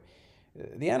Studio,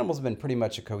 the animals have been pretty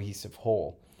much a cohesive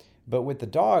whole. But with the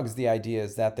dogs, the idea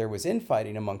is that there was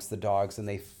infighting amongst the dogs, and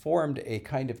they formed a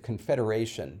kind of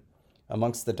confederation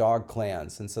amongst the dog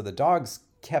clans. And so the dogs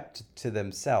kept to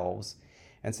themselves.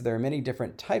 And so there are many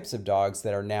different types of dogs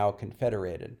that are now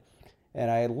confederated. And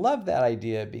I love that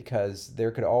idea because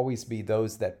there could always be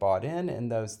those that bought in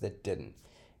and those that didn't.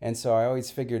 And so I always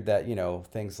figured that,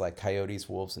 things like coyotes,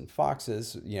 wolves, and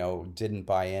foxes, didn't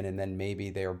buy in, and then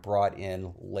maybe they were brought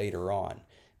in later on.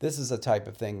 This is a type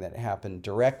of thing that happened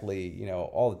directly,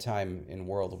 all the time in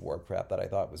World of Warcraft that I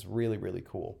thought was really, really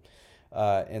cool.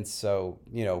 And so,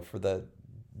 for the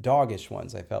doggish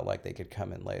ones, I felt like they could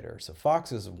come in later. So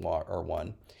foxes are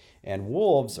one, and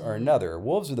wolves are another.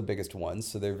 Wolves are the biggest ones,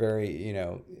 so they're very,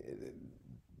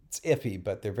 it's iffy,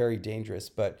 but they're very dangerous.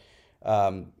 But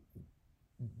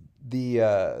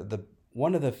the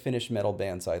one of the Finnish metal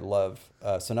bands I love,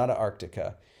 Sonata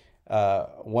Arctica.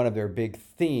 One of their big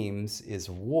themes is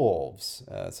wolves.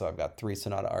 So I've got 3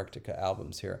 Sonata Arctica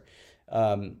albums here.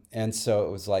 And so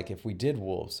it was like, if we did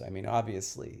wolves, I mean,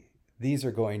 obviously, these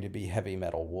are going to be heavy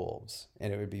metal wolves,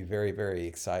 and it would be very, very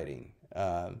exciting.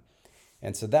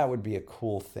 And so that would be a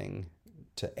cool thing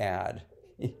to add.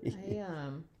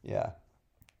 Yeah.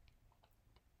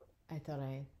 I thought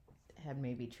I had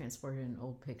maybe transported an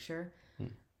old picture.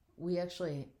 We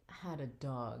actually had a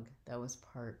dog that was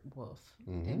part wolf,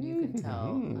 and you can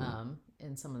tell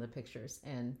in some of the pictures.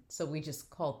 And so we just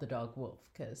called the dog Wolf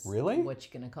because Really? what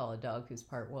you gonna call a dog who's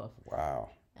part wolf? Wow.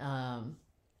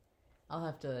 I'll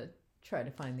have to try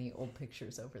to find the old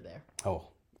pictures over there. Oh,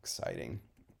 exciting.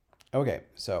 Okay,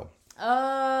 so.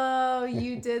 Oh,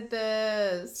 you did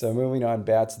this. So moving on,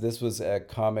 Bats. This was a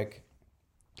comic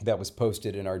that was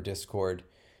posted in our Discord.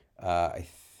 I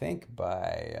think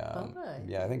by Bubba.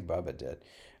 Yeah, I think Bubba did.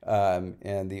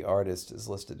 And the artist is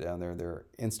listed down there. Their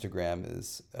Instagram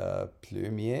is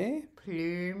Plumier.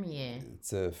 Plumier.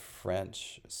 It's a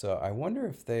French. So I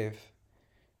wonder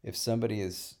if somebody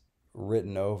has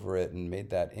written over it and made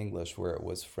that English where it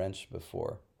was French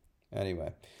before.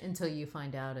 Anyway. Until you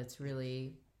find out it's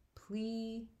really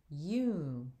Plumier.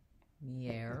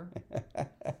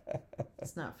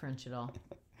 It's not French at all.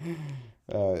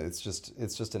 It's just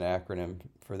an acronym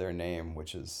for their name,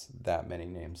 which is that many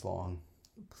names long.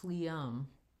 Plium.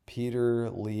 Peter,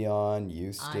 Leon,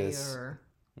 Eustace. Ire.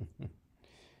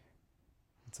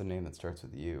 It's a name that starts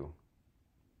with U.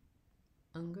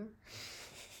 Unger.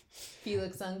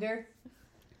 Felix Unger.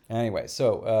 Anyway,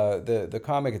 so the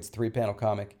comic, it's a 3-panel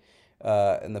comic.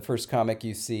 In the first comic,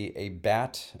 you see a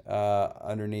bat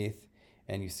underneath.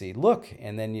 And you see, look,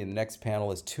 and then the next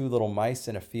panel is 2 little mice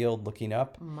in a field looking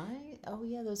up. Oh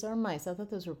yeah, those are mice. I thought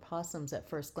those were possums at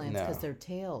first glance because their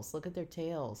tails. Look at their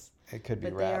tails. It could be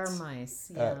but rats. But they are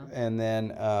mice. Yeah.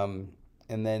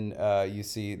 And then you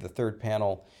see the third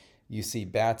panel. You see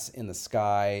bats in the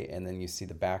sky, and then you see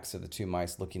the backs of the 2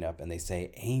 mice looking up, and they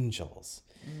say angels,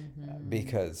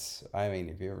 because I mean,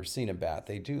 if you've ever seen a bat,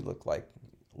 they do look like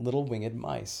little winged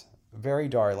mice. Very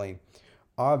darling.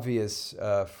 Obvious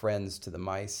friends to the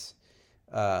mice,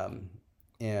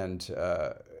 and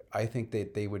I think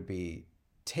that they would be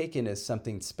taken as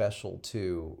something special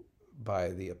too by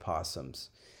the opossums,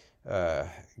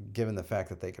 given the fact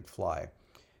that they could fly.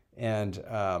 And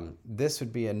this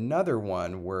would be another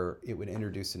one where it would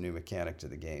introduce a new mechanic to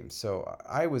the game. So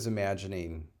I was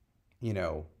imagining,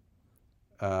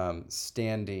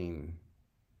 standing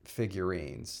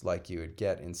figurines like you would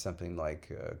get in something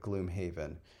like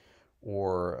Gloomhaven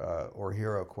or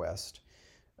Hero Quest.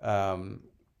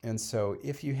 And so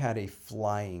if you had a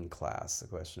flying class, the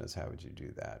question is, how would you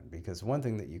do that? Because one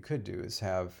thing that you could do is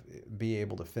be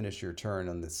able to finish your turn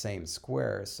on the same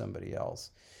square as somebody else.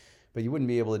 But you wouldn't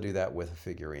be able to do that with a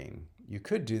figurine. You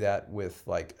could do that with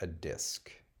like a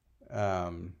disc.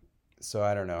 So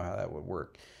I don't know how that would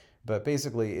work. But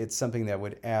basically, it's something that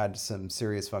would add some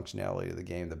serious functionality to the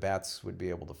game. The bats would be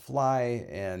able to fly,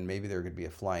 and maybe there could be a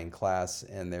flying class,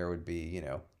 and there would be,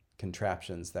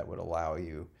 contraptions that would allow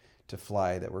you to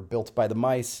fly that were built by the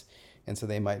mice, and so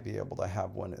they might be able to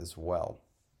have one as well.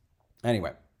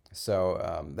 Anyway,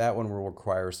 so that one will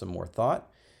require some more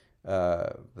thought.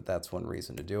 But that's one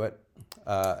reason to do it.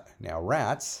 Now,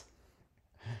 rats,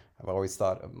 I've always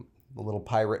thought of the little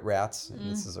pirate rats,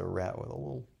 and this is a rat with a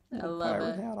little, I little love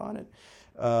pirate it. hat on it.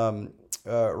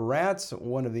 Rats,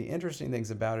 one of the interesting things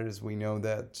about it is we know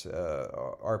that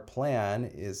our plan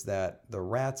is that the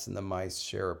rats and the mice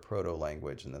share a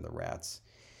proto-language, and then the rats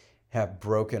have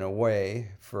broken away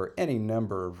for any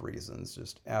number of reasons.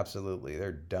 Just absolutely,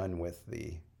 they're done with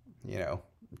the, you know,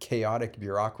 chaotic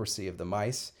bureaucracy of the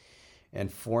mice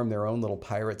and form their own little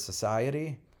pirate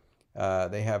society.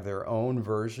 They have their own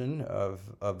version of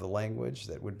the language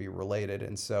that would be related,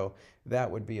 and so that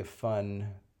would be a fun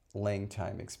laying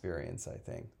time experience, I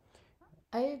think.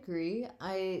 I agree.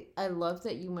 I love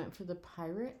that you went for the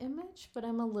pirate image, but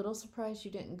I'm a little surprised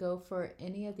you didn't go for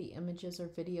any of the images or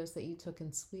videos that you took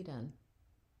in Sweden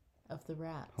of the Oh my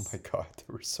rats. God,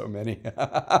 there were so many.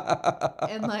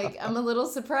 And like I'm a little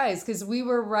surprised because we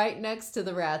were right next to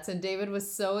the rats and David was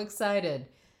so excited.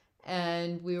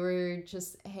 And we were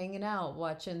just hanging out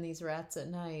watching these rats at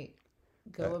night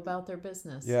Uh, go about their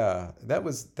business. yeah, that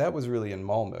was really in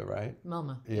Malmö, right?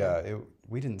 Malma, yeah. Yeah,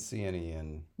 we didn't see any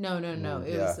in No, no, no.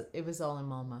 Yeah, It was all in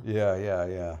Malma.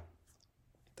 yeah.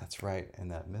 That's right.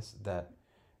 And that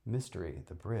mystery,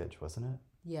 the bridge, wasn't it?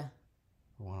 Yeah.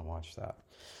 I want to watch that.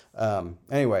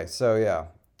 Anyway, so yeah,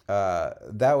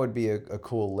 that would be a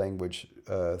cool language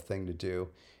thing to do.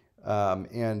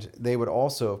 And they would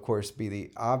also, of course, be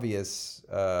the obvious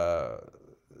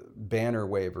banner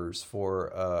waivers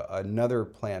for another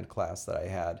planned class that I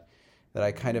had that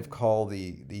I kind of call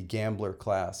the gambler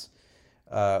class,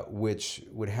 which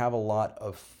would have a lot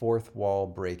of fourth wall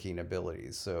breaking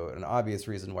abilities. So, an obvious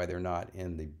reason why they're not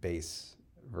in the base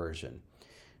version.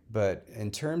 But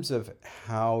in terms of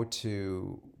how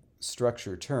to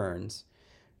structure turns,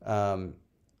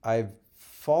 I've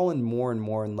fallen more and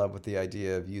more in love with the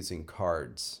idea of using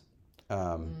cards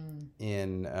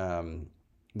in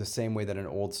the same way that an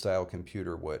old style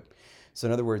computer would. So,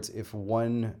 in other words, if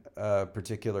one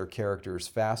particular character is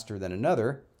faster than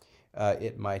another,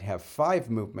 it might have 5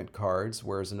 movement cards,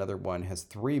 whereas another one has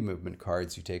 3 movement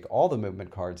cards. You take all the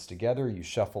movement cards together, you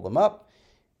shuffle them up,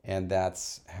 and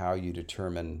that's how you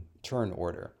determine turn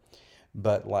order.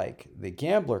 But like the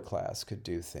gambler class could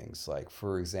do things like,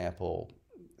 for example,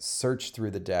 search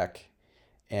through the deck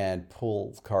and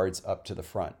pull cards up to the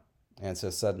front. And so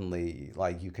suddenly,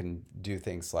 like you can do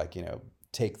things like,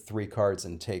 take 3 cards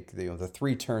and take the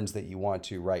 3 turns that you want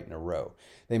to right in a row.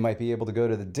 They might be able to go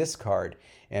to the discard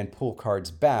and pull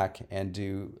cards back and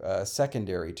do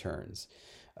secondary turns.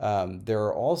 There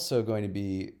are also going to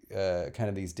be kind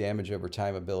of these damage over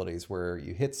time abilities where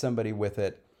you hit somebody with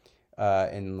it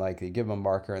and like you give them a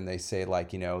marker and they say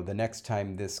like, the next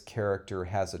time this character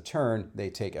has a turn, they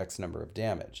take X number of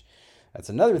damage. That's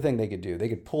another thing they could do. They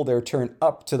could pull their turn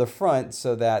up to the front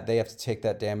so that they have to take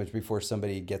that damage before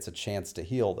somebody gets a chance to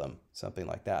heal them, something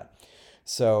like that.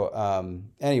 So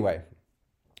anyway,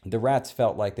 the rats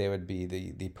felt like they would be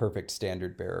the perfect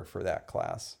standard bearer for that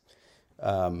class,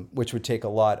 which would take a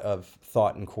lot of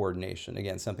thought and coordination.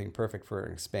 Again, something perfect for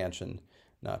an expansion,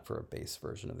 not for a base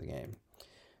version of the game.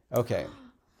 Okay,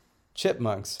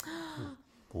 chipmunks.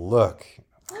 Look,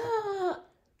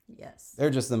 Yes. they're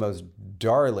just the most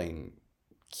darling,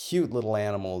 cute little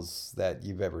animals that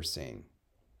you've ever seen.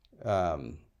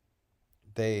 Um,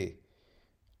 they,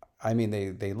 I mean,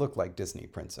 they look like Disney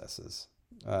princesses.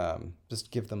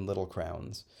 Just give them little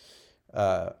crowns.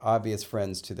 Obvious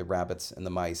friends to the rabbits and the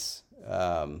mice.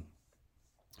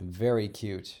 Very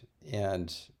cute.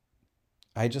 And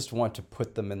I just want to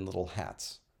put them in little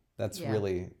hats. Yeah.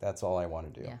 That's all I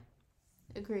want to do. Yeah.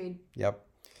 Agreed. Yep.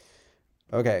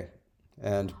 Okay.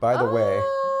 And by the way,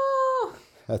 Oh!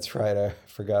 that's right, I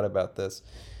forgot about this.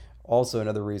 Also,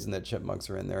 another reason that chipmunks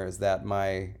are in there is that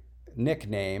my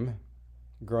nickname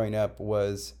growing up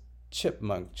was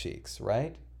Chipmunk Cheeks,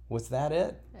 right? Was that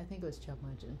it? I think it was Chub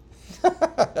Munchkin.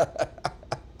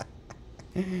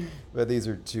 But these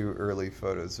are 2 early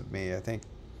photos of me. I think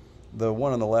the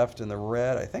one on the left in the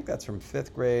red, I think that's from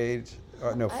 5th grade.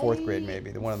 No, 4th grade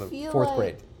maybe. The one on the feel 4th like-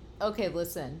 grade. Okay,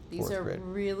 listen. These 4th are grade.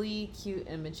 really cute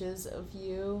images of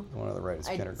you. The one on the right is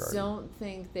I kindergarten. don't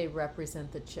think they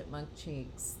represent the chipmunk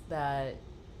cheeks that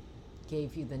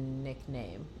gave you the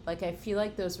nickname. Like, I feel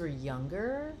like those were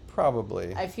younger.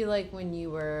 Probably. I feel like when you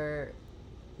were,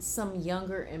 some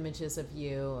younger images of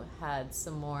you had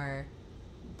some more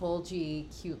bulgy,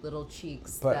 cute little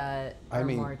cheeks But, that I are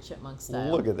mean, more chipmunk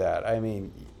style. Look at that. I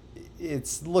mean,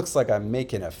 it looks like I'm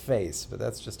making a face, but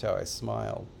that's just how I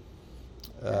smile.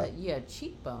 You had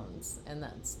cheekbones, and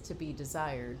that's to be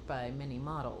desired by many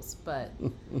models, but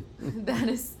that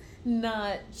is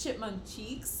not chipmunk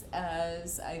cheeks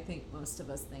as I think most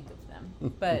of us think of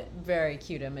them. But very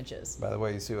cute images. By the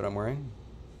way, you see what I'm wearing?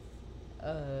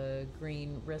 A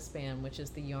green wristband, which is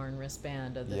the yarn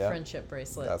wristband of the Yep, friendship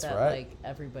bracelet that's that right. like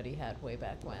everybody had way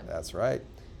back when. That's right.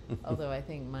 Although I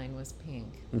think mine was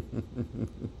pink.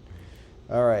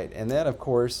 All right, and then of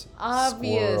course,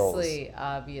 squirrels.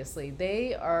 Obviously,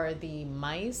 they are the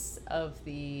mice of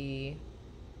the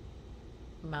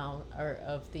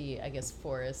I guess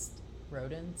forest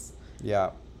rodents.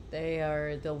 Yeah, They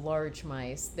are the large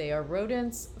mice. They are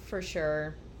rodents for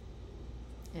sure.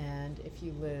 And if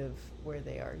you live where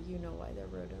they are, you know why they're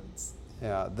rodents.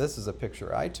 yeah. This is a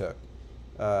picture I took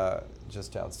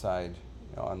just outside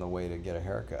on the way to get a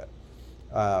haircut.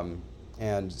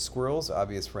 And squirrels,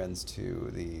 obvious friends to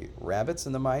the rabbits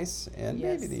and the mice, and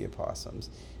maybe Yes. the opossums.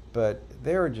 But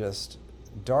they're just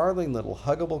darling little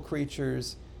huggable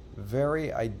creatures,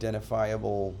 very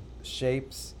identifiable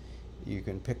shapes. You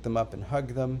can pick them up and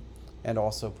hug them, and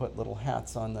also put little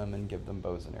hats on them and give them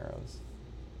bows and arrows.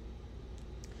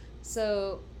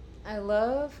 So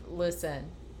listen,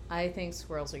 I think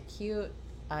squirrels are cute.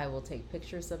 I will take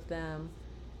pictures of them.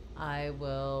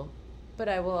 But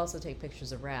I will also take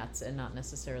pictures of rats and not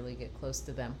necessarily get close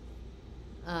to them.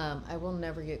 I will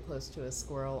never get close to a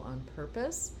squirrel on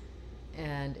purpose.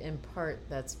 And in part,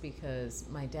 that's because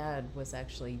my dad was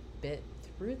actually bit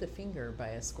through the finger by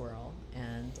a squirrel.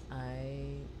 And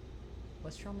I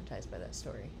was traumatized by that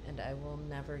story. And I will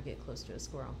never get close to a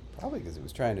squirrel. Probably because he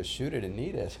was trying to shoot it and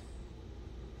eat it.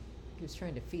 He was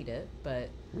trying to feed it, but,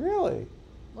 Really?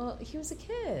 well, he was a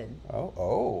kid.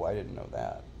 Oh, I didn't know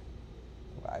that.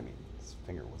 Well, I mean, his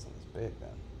finger wasn't as big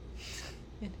then.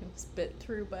 And it was bit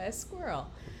through by a squirrel.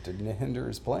 Didn't hinder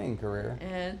his playing career.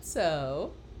 And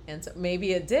so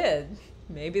maybe it did.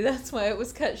 Maybe that's why it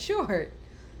was cut short.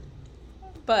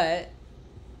 But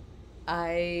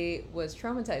I was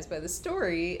traumatized by the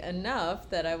story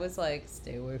enough that I was like,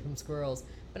 stay away from squirrels.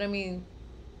 But I mean,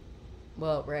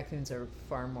 well, raccoons are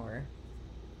far more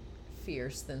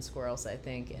fierce than squirrels, I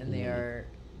think, and they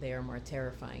are more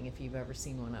terrifying if you've ever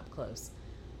seen one up close.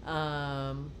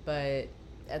 But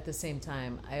at the same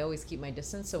time, I always keep my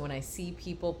distance. So when I see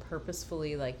people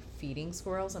purposefully like feeding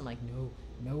squirrels, I'm like,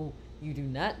 no, you do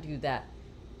not do that.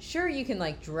 Sure, you can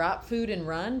like drop food and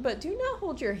run, but do not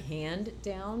hold your hand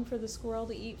down for the squirrel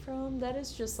to eat from. That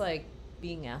is just like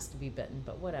being asked to be bitten,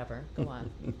 but whatever. Go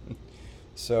on.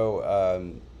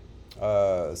 So,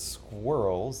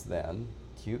 squirrels then,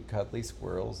 cute, cuddly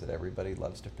squirrels that everybody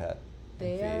loves to pet.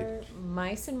 They feed. are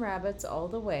mice and rabbits all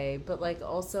the way, but like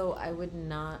also I would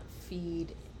not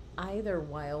feed either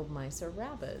wild mice or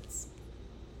rabbits.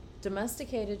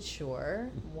 Domesticated,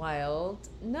 sure. Wild,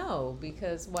 no,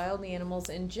 because wild animals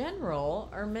in general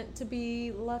are meant to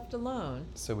be left alone.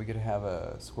 So we could have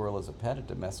a squirrel as a pet,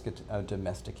 a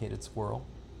domesticated squirrel.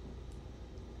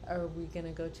 Are we going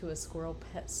to go to a squirrel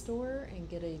pet store and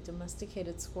get a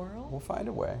domesticated squirrel? We'll find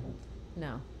a way.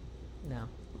 No.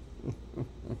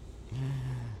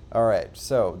 All right,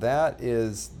 so that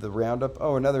is the roundup.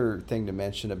 Oh, another thing to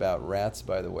mention about rats,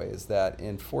 by the way, is that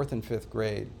in 4th and 5th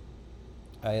grade,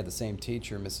 I had the same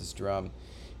teacher, Mrs. Drum,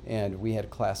 and we had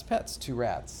class pets, 2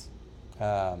 rats.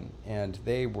 And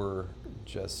they were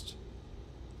just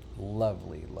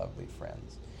lovely, lovely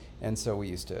friends. And so we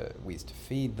used to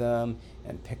feed them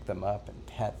and pick them up and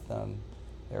pet them.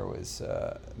 There was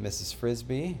Mrs.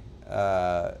 Frisbee,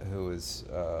 who was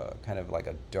kind of like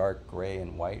a dark gray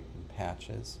and white in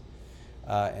patches.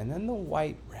 And then the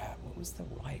white rat. What was the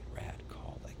white rat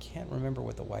called? I can't remember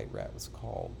what the white rat was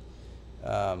called.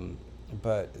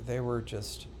 But they were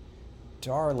just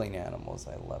darling animals.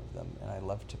 I loved them, and I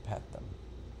loved to pet them.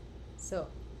 So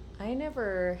I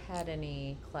never had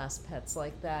any class pets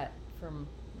like that from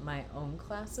my own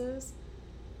classes.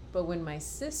 But when my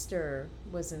sister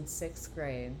was in 6th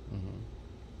grade,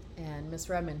 and Miss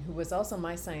Redmond, who was also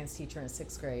my science teacher in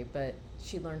 6th grade, but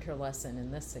she learned her lesson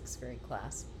in this 6th grade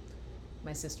class.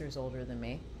 My sister's older than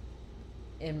me.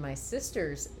 In my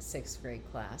sister's 6th grade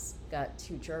class, got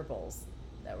 2 gerbils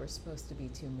that were supposed to be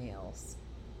 2 males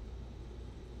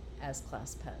as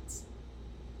class pets.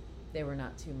 They were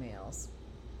not 2 males,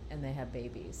 and they had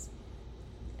babies.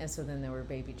 And so then there were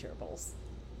baby gerbils.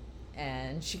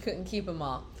 And she couldn't keep them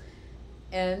all.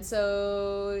 And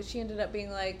so she ended up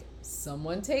being like,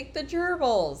 someone take the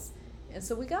gerbils. And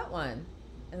so we got one.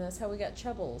 And that's how we got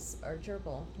Chubbles, our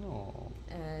gerbil. Oh.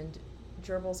 And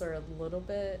gerbils are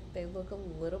they look a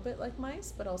little bit like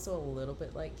mice, but also a little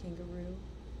bit like kangaroo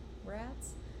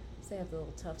rats. So they have the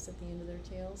little tufts at the end of their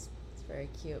tails. It's very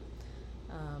cute.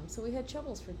 So we had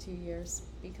shovels for 2 years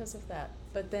because of that.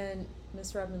 But then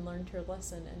Miss Redmond learned her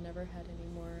lesson and never had any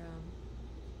more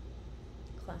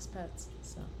class pets.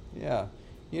 So Yeah.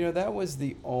 That was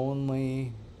the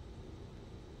only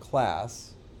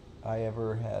class I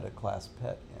ever had a class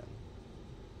pet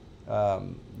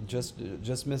in. Just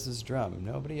Mrs. Drum.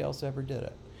 Nobody else ever did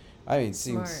it. I mean, it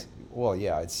seems, Smart. well,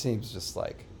 yeah, it seems just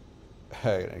like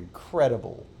an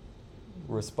incredible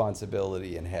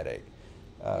responsibility and headache.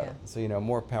 Yeah. So,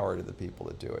 more power to the people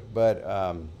that do it. But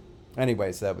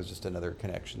anyways, that was just another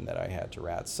connection that I had to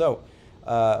rats. So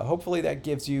hopefully that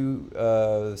gives you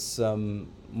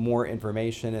some more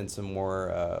information and some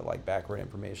more like background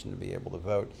information to be able to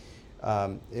vote.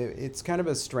 It's kind of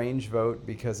a strange vote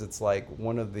because it's like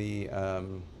one of the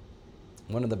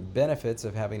benefits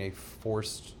of having a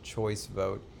forced choice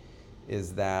vote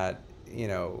is that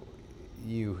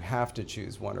you have to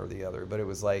choose one or the other. But it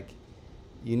was like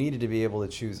you needed to be able to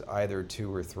choose either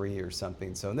 2 or 3 or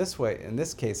something. So in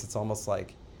this case, it's almost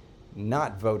like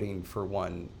not voting for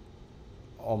one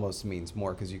almost means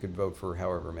more because you could vote for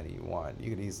however many you want. You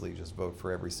could easily just vote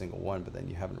for every single one, but then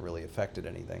you haven't really affected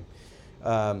anything.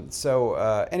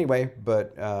 Anyway,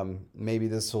 but maybe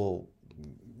this will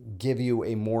give you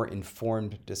a more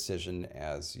informed decision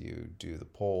as you do the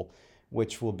poll,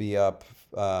 which will be up,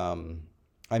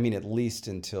 at least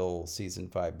until season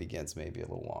 5 begins, maybe a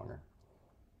little longer.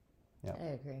 Yeah. I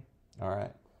agree. All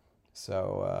right.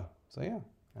 So yeah.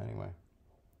 Anyway,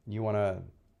 you want to?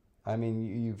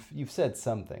 You've said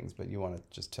some things, but you want to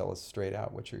just tell us straight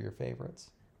out which are your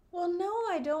favorites? Well, no,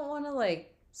 I don't want to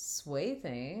sway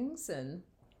things and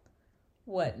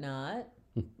whatnot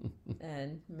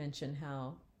and mention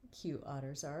how cute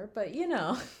otters are, but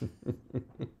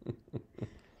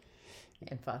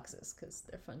and foxes because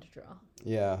they're fun to draw.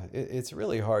 Yeah, it's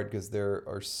really hard because there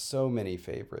are so many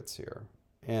favorites here.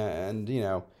 And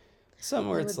some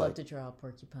where I it's would love like, to draw a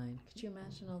porcupine. Could you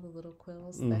imagine all the little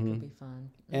quills? Mhm. That could be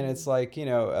fun. and it's like,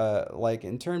 like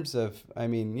in terms of, I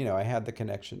had the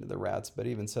connection to the rats, but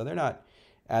even so, they're not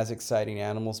as exciting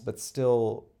animals, but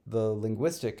still the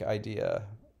linguistic idea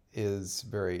is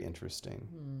very interesting.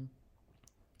 Mm.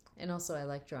 And also, I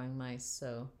like drawing mice,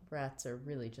 so rats are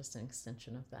really just an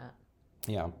extension of that.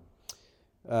 Yeah.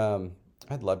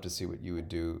 I'd love to see what you could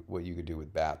do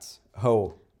with bats.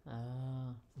 Oh,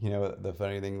 Ah. the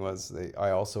funny thing was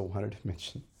I also wanted to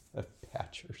mention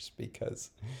badgers because,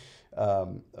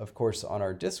 of course, on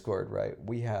our Discord, right,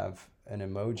 we have an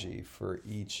emoji for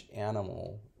each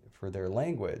animal for their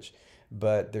language,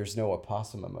 but there's no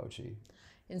opossum emoji.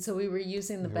 And so we were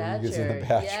using the We were badger. using the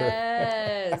badger.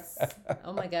 Yes.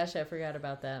 Oh my gosh, I forgot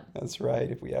about that. That's right.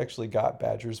 If we actually got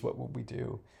badgers, what would we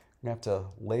do? We'd have to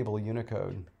label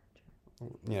Unicode,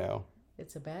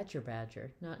 It's a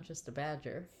badger, not just a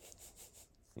badger.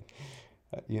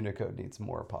 Unicode needs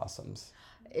more opossums.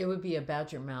 It would be a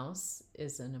badger mouse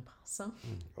is an opossum,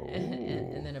 Oh.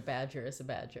 and then a badger is a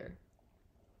badger.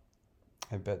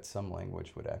 I bet some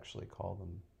language would actually call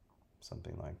them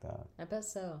something like that. I bet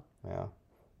so. Yeah.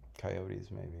 Coyotes,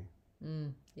 maybe.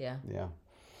 Yeah. Yeah.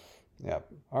 Yeah.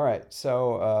 All right.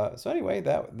 So anyway,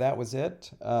 that was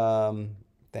it.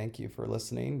 Thank you for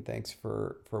listening. Thanks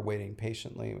for waiting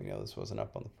patiently. We know this wasn't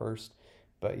up on the 1st,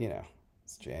 but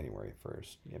it's January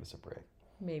 1st. Give us a break.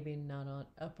 Maybe not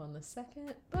up on the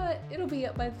 2nd, but it'll be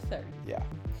up by the 3rd. Yeah.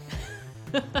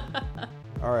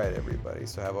 All right, everybody.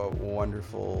 So have a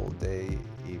wonderful day,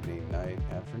 evening, night,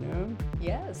 afternoon.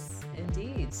 Yes,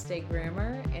 indeed. Stay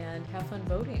grammar and have fun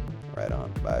voting. Right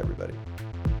on. Bye, everybody.